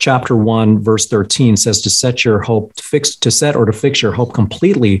 Peter chapter 1, verse 13 says to fix your hope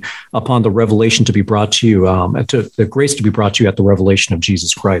completely upon the revelation to be brought to you, to the grace to be brought to you at the revelation of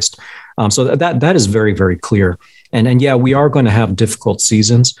Jesus Christ. So that is very, very clear. And yeah, we are going to have difficult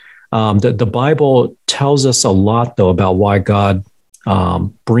seasons. The Bible tells us a lot, though, about why God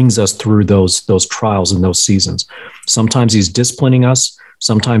brings us through those trials and those seasons. Sometimes he's disciplining us.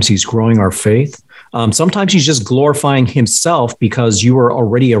 Sometimes he's growing our faith. Sometimes he's just glorifying himself because you are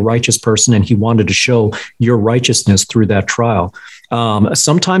already a righteous person and he wanted to show your righteousness through that trial.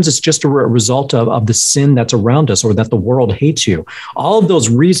 Sometimes it's just a result of the sin that's around us or that the world hates you. All of those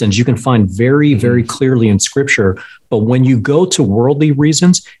reasons you can find very, very clearly in Scripture. But when you go to worldly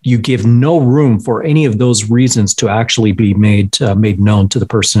reasons, you give no room for any of those reasons to actually be made known to the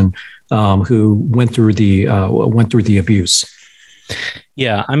person who went through the abuse.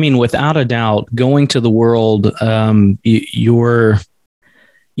 Yeah, I mean, without a doubt, going to the world, you're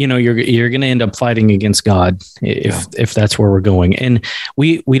going to end up fighting against God if that's where we're going. And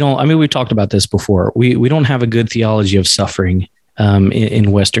we don't. I mean, we've talked about this before. We don't have a good theology of suffering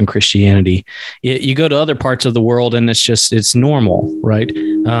in Western Christianity. You go to other parts of the world, and it's normal, right?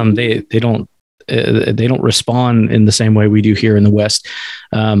 They don't respond in the same way we do here in the West.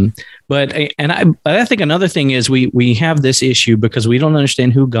 But I think another thing is we have this issue because we don't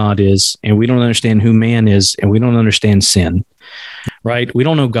understand who God is, and we don't understand who man is, and we don't understand sin, right? We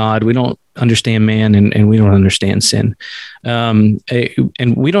don't know God, we don't understand man, and we don't understand sin. And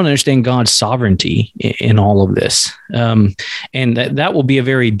we don't understand God's sovereignty in all of this. And that will be a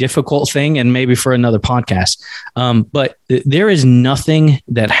very difficult thing, and maybe for another podcast. But there is nothing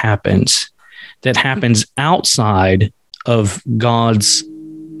that happens outside of God's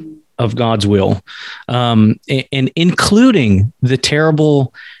will, and including the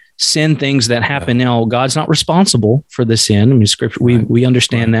terrible sin things that happen. Now, God's not responsible for the sin. I mean, Scripture, we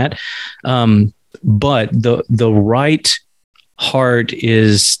understand that. But the right heart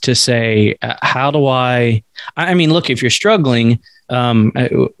is to say, how do I mean, look, if you're struggling,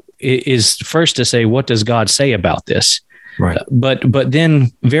 is first to say, what does God say about this? Right. But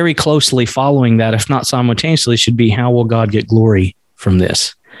then very closely following that, if not simultaneously, should be, how will God get glory from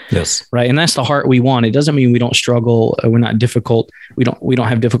this? Yes. Right. And that's the heart we want. It doesn't mean we don't struggle. We're not difficult. We don't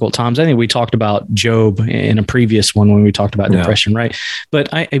have difficult times. I think we talked about Job in a previous one when we talked about depression. Right. But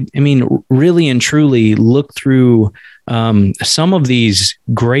I mean, really and truly look through some of these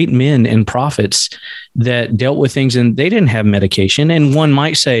great men and prophets that dealt with things, and they didn't have medication. And one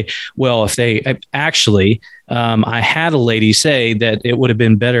might say, well, if they actually, I had a lady say that it would have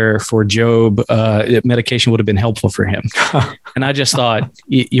been better for Job. Medication would have been helpful for him. And I just thought,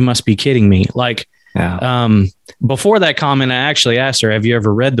 you must be kidding me. Like, before that comment, I actually asked her, have you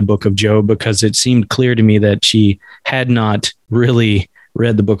ever read the book of Job? Because it seemed clear to me that she had not really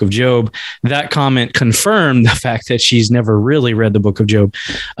read the book of Job. That comment confirmed the fact that she's never really read the book of Job.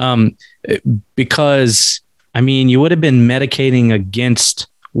 Because, I mean, you would have been medicating against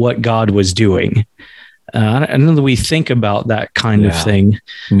what God was doing. I don't know that we think about that kind of thing.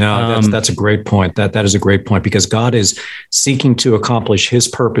 No, that's a great point. That is a great point, because God is seeking to accomplish his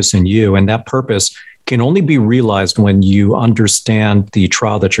purpose in you. And that purpose can only be realized when you understand the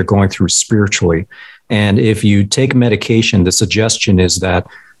trial that you're going through spiritually. And if you take medication, the suggestion is that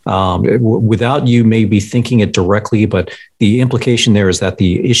without you maybe thinking it directly, but the implication there is that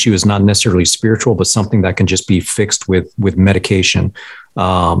the issue is not necessarily spiritual, but something that can just be fixed with medication.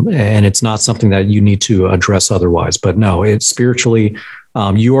 And it's not something that you need to address otherwise. But no, it's spiritually,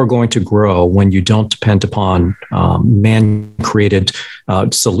 you are going to grow when you don't depend upon man-created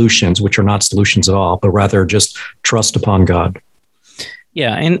solutions, which are not solutions at all, but rather just trust upon God.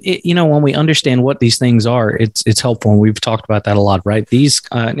 Yeah. And when we understand what these things are, it's helpful. And we've talked about that a lot, right? These,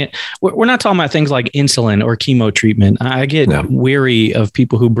 we're not talking about things like insulin or chemo treatment. I get weary of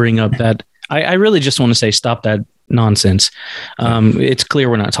people who bring up that. I really just want to say, stop that nonsense. It's clear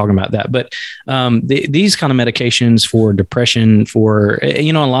we're not talking about that, but these kind of medications for depression, for, a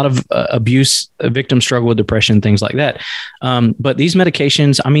lot of abuse victims struggle with depression, things like that. But these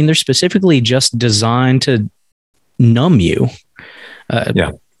medications, I mean, they're specifically just designed to numb you.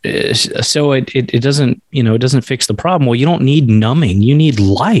 So it doesn't, it doesn't fix the problem. Well, you don't need numbing. You need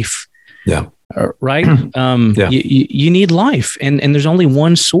life. Yeah. Right. You need life. And there's only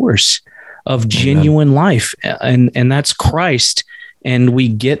one source of genuine life. And that's Christ. And we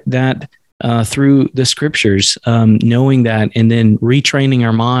get that through the scriptures, knowing that, and then retraining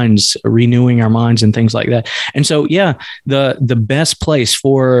our minds, renewing our minds and things like that. And so, the best place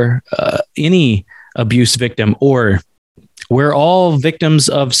for any abuse victim, or we're all victims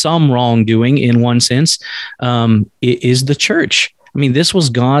of some wrongdoing in one sense, is the church. I mean, this was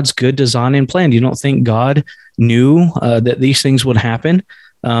God's good design and plan. You don't think God knew that these things would happen?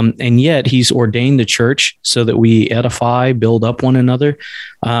 And yet he's ordained the church so that we edify, build up one another.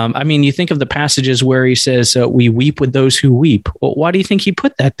 I mean, you think of the passages where he says, we weep with those who weep. Well, why do you think he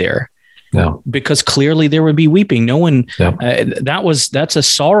put that there? No. Because clearly there would be weeping. No one, that's a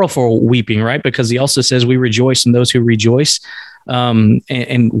sorrowful weeping, right? Because he also says we rejoice in those who rejoice.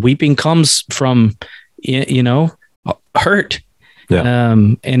 And weeping comes from, hurt. Yeah.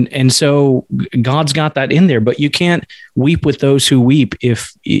 And so God's got that in there, but you can't weep with those who weep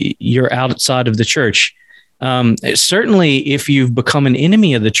if you're outside of the church. Certainly if you've become an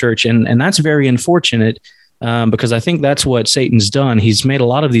enemy of the church, and that's very unfortunate. Because I think that's what Satan's done. He's made a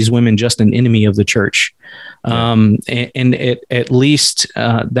lot of these women just an enemy of the church. And at least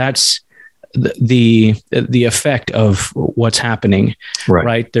that's the effect of what's happening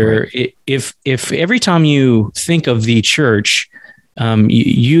right there. Right. If every time you think of the church,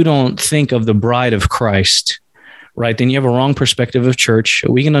 you don't think of the bride of Christ, right? Then you have a wrong perspective of church.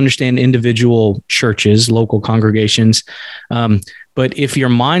 We can understand individual churches, local congregations. But if your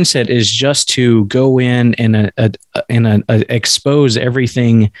mindset is just to go in and expose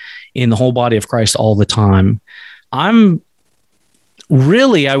everything in the whole body of Christ all the time, I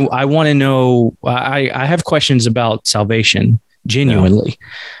want to know, I have questions about salvation, genuinely.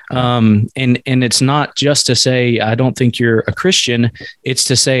 And it's not just to say, I don't think you're a Christian. It's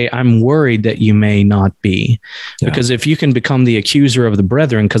to say, I'm worried that you may not be. Because if you can become the accuser of the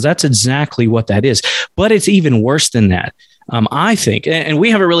brethren, because that's exactly what that is. But it's even worse than that. I think, and we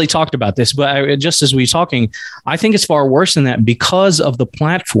haven't really talked about this, but just as we're talking, I think it's far worse than that because of the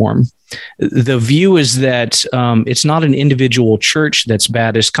platform. The view is that it's not an individual church that's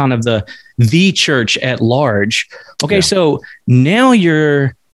bad. It's kind of the church at large. Okay, so now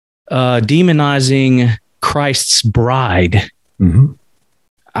you're demonizing Christ's bride. Mm-hmm.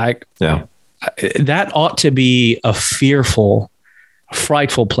 That ought to be a fearful,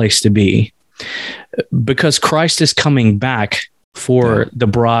 frightful place to be. Because Christ is coming back for the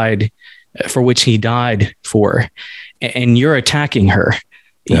bride for which he died for, and you're attacking her.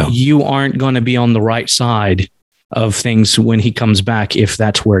 Yeah. You aren't going to be on the right side of things when he comes back, if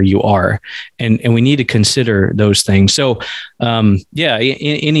that's where you are. And we need to consider those things. So,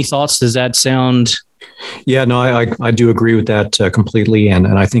 any thoughts? Does that sound? Yeah, no, I do agree with that completely. And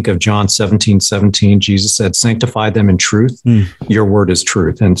I think of John 17:17, Jesus said, sanctify them in truth. Your word is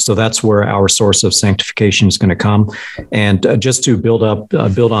truth. And so that's where our source of sanctification is going to come. And just to build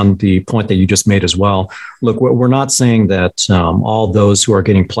on the point that you just made as well, look, we're not saying that all those who are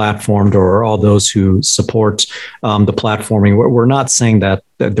getting platformed or all those who support the platforming, we're not saying that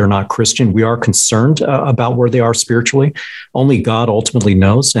they're not Christian. We are concerned about where they are spiritually. Only God ultimately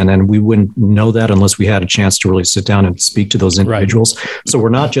knows. And we wouldn't know that unless we had a chance to really sit down and speak to those individuals. Right. So we're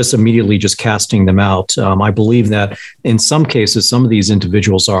not just immediately just casting them out. I believe that in some cases, some of these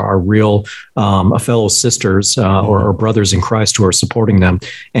individuals are real fellow sisters or brothers in Christ who are supporting them,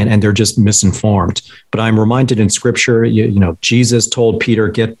 and they're just misinformed. But I'm reminded in Scripture, Jesus told Peter,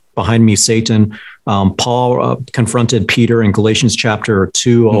 "Get behind me, Satan." Paul confronted Peter in Galatians chapter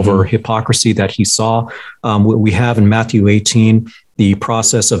 2 over hypocrisy that he saw. We have in Matthew 18 the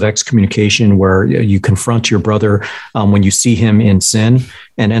process of excommunication, where you confront your brother when you see him in sin.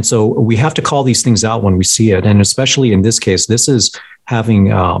 And so we have to call these things out when we see it. And especially in this case, this is having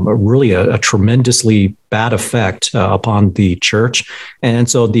really a tremendously bad effect upon the church. And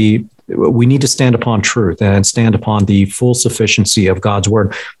so we need to stand upon truth and stand upon the full sufficiency of God's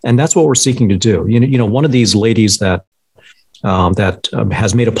word. And that's what we're seeking to do. One of these ladies that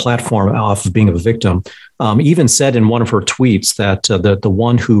has made a platform off of being a victim, even said in one of her tweets that the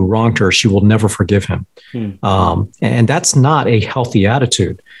one who wronged her, she will never forgive him. And that's not a healthy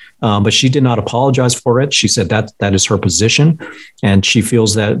attitude. But she did not apologize for it. She said that is her position, and she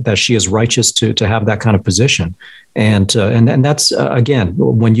feels that she is righteous to have that kind of position. And that's again,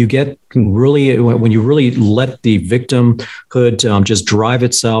 when you really let the victimhood just drive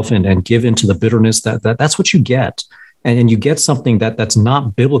itself and give into the bitterness, that's what you get. And you get something that's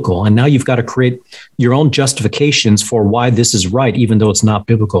not biblical. And now you've got to create your own justifications for why this is right, even though it's not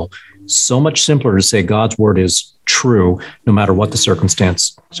biblical. So much simpler to say God's word is true, no matter what the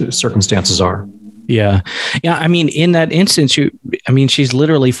circumstances are. Yeah. I mean, in that instance, she's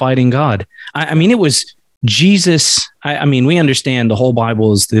literally fighting God. It was Jesus. We understand the whole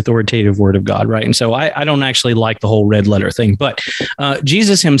Bible is the authoritative word of God, right? And so I don't actually like the whole red letter thing, but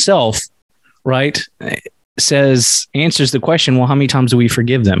Jesus himself, right, answers the question, well, how many times do we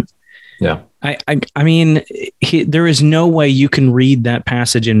forgive them? Yeah. There is no way you can read that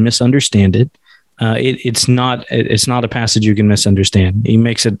passage and misunderstand it. It's not a passage you can misunderstand. He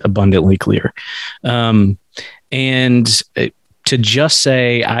makes it abundantly clear. And to just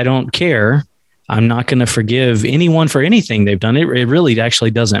say, I don't care, I'm not going to forgive anyone for anything they've done, it really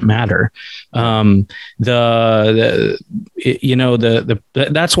actually doesn't matter. That's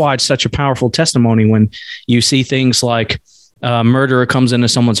why it's such a powerful testimony when you see things like a murderer comes into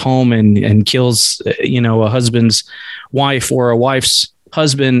someone's home and kills, a husband's wife or a wife's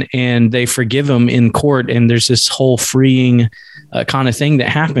husband, and they forgive him in court. And there's this whole freeing kind of thing that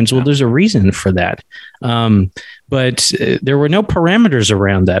happens. Well, there's a reason for that. But there were no parameters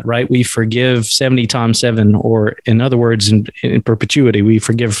around that, right? We forgive 70 times 7, or in other words, in perpetuity, we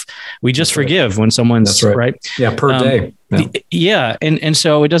just forgive when someone's right. Yeah. Per day. Yeah. And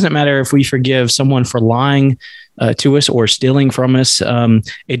so it doesn't matter if we forgive someone for lying to us or stealing from us.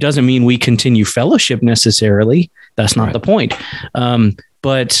 It doesn't mean we continue fellowship necessarily. That's not the point.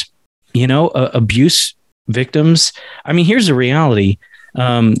 But abuse victims, here's the reality.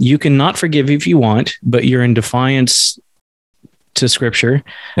 You can not forgive if you want, but you're in defiance to Scripture.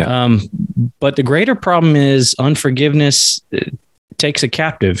 Yeah. But the greater problem is unforgiveness takes a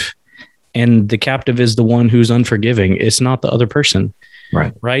captive, and the captive is the one who's unforgiving. It's not the other person.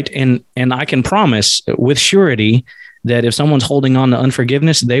 Right. And I can promise with surety that if someone's holding on to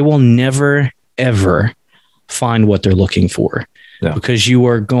unforgiveness, they will never, ever find what they're looking for. Yeah. Because you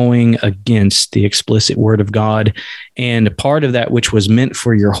are going against the explicit word of God, and part of that which was meant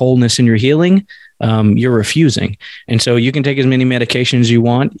for your wholeness and your healing, you're refusing. And so you can take as many medications you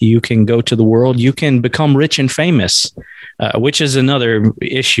want. You can go to the world. You can become rich and famous, which is another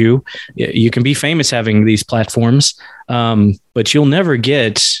issue. You can be famous having these platforms, but you'll never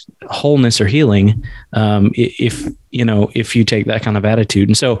get wholeness or healing if you take that kind of attitude.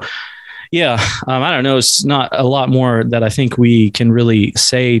 And so, I don't know. It's not a lot more that I think we can really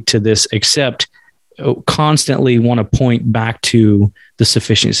say to this, except constantly want to point back to the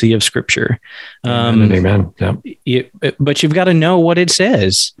sufficiency of Scripture. Amen. Yeah. But you've got to know what it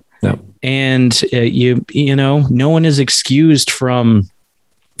says. Yeah. And no one is excused from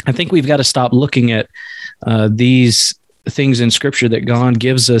I think we've got to stop looking at these things in Scripture that God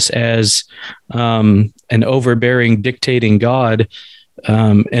gives us as an overbearing, dictating God,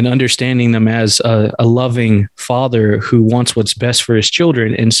 and understanding them as a loving father who wants what's best for his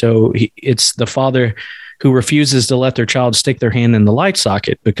children. And so it's the father who refuses to let their child stick their hand in the light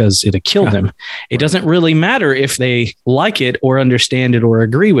socket because it'll kill them. It doesn't really matter if they like it or understand it or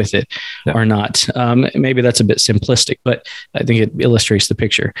agree with it or not. Maybe that's a bit simplistic, but I think it illustrates the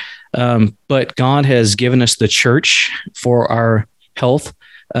picture. But God has given us the church for our health.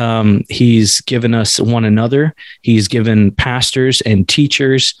 He's given us one another. He's given pastors and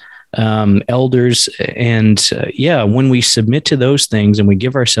teachers, elders. And when we submit to those things and we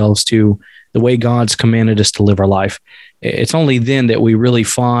give ourselves to the way God's commanded us to live our life, it's only then that we really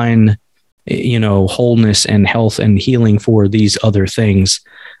find, wholeness and health and healing for these other things.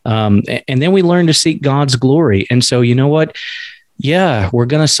 And then we learn to seek God's glory. And so, you know what? Yeah, we're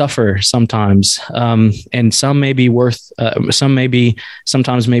going to suffer sometimes. And some may be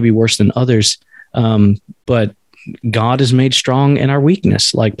sometimes maybe worse than others. But God is made strong in our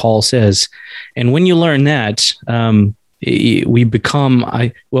weakness, like Paul says. And when you learn that, we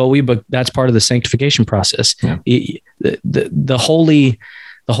become, that's part of the sanctification process. Yeah. The holy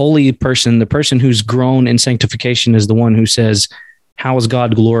person, the person who's grown in sanctification is the one who says, how is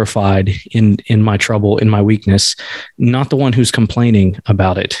God glorified in my trouble, in my weakness? Not the one who's complaining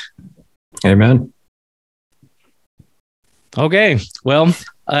about it. Amen. Okay. Well,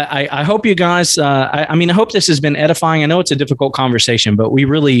 I hope you guys, I hope this has been edifying. I know it's a difficult conversation, but we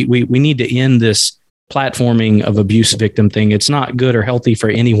need to end this platforming of abuse victim thing. It's not good or healthy for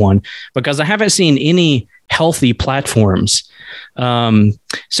anyone, because I haven't seen any healthy platforms.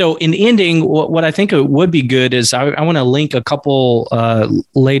 So in ending, what I think it would be good is I want to link a couple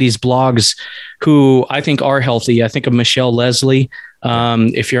ladies' blogs who I think are healthy. I think of Michelle Leslie.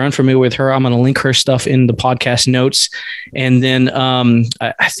 If you're unfamiliar with her, I'm going to link her stuff in the podcast notes. And then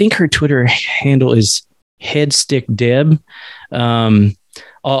I think her Twitter handle is HeadstickDeb.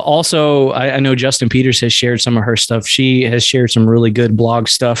 Also, I know Justin Peters has shared some of her stuff. She has shared some really good blog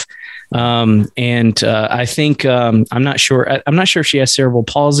stuff. And I think I'm not sure if she has cerebral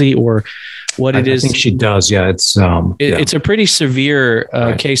palsy or what it is. I think she does. Yeah, it's a pretty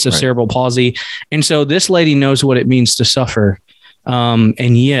severe case of cerebral palsy. And so this lady knows what it means to suffer.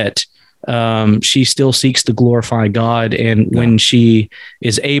 And yet she still seeks to glorify God. And when she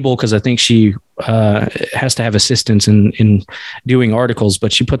is able, because I think she has to have assistance in doing articles,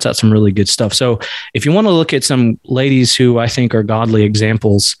 but she puts out some really good stuff. So if you want to look at some ladies who I think are godly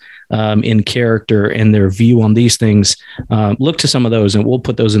examples in character and their view on these things, look to some of those, and we'll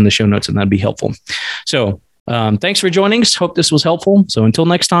put those in the show notes, and that'd be helpful. So thanks for joining us. Hope this was helpful. So until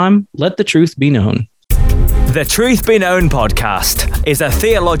next time, let the truth be known. The Truth Be Known podcast is a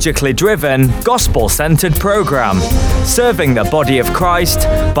theologically driven, gospel-centered program, serving the body of Christ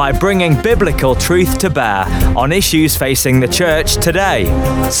by bringing biblical truth to bear on issues facing the church today.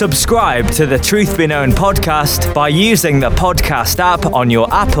 Subscribe to the Truth Be Known podcast by using the podcast app on your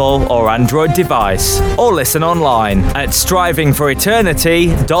Apple or Android device, or listen online at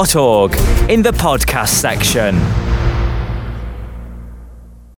strivingforeternity.org in the podcast section.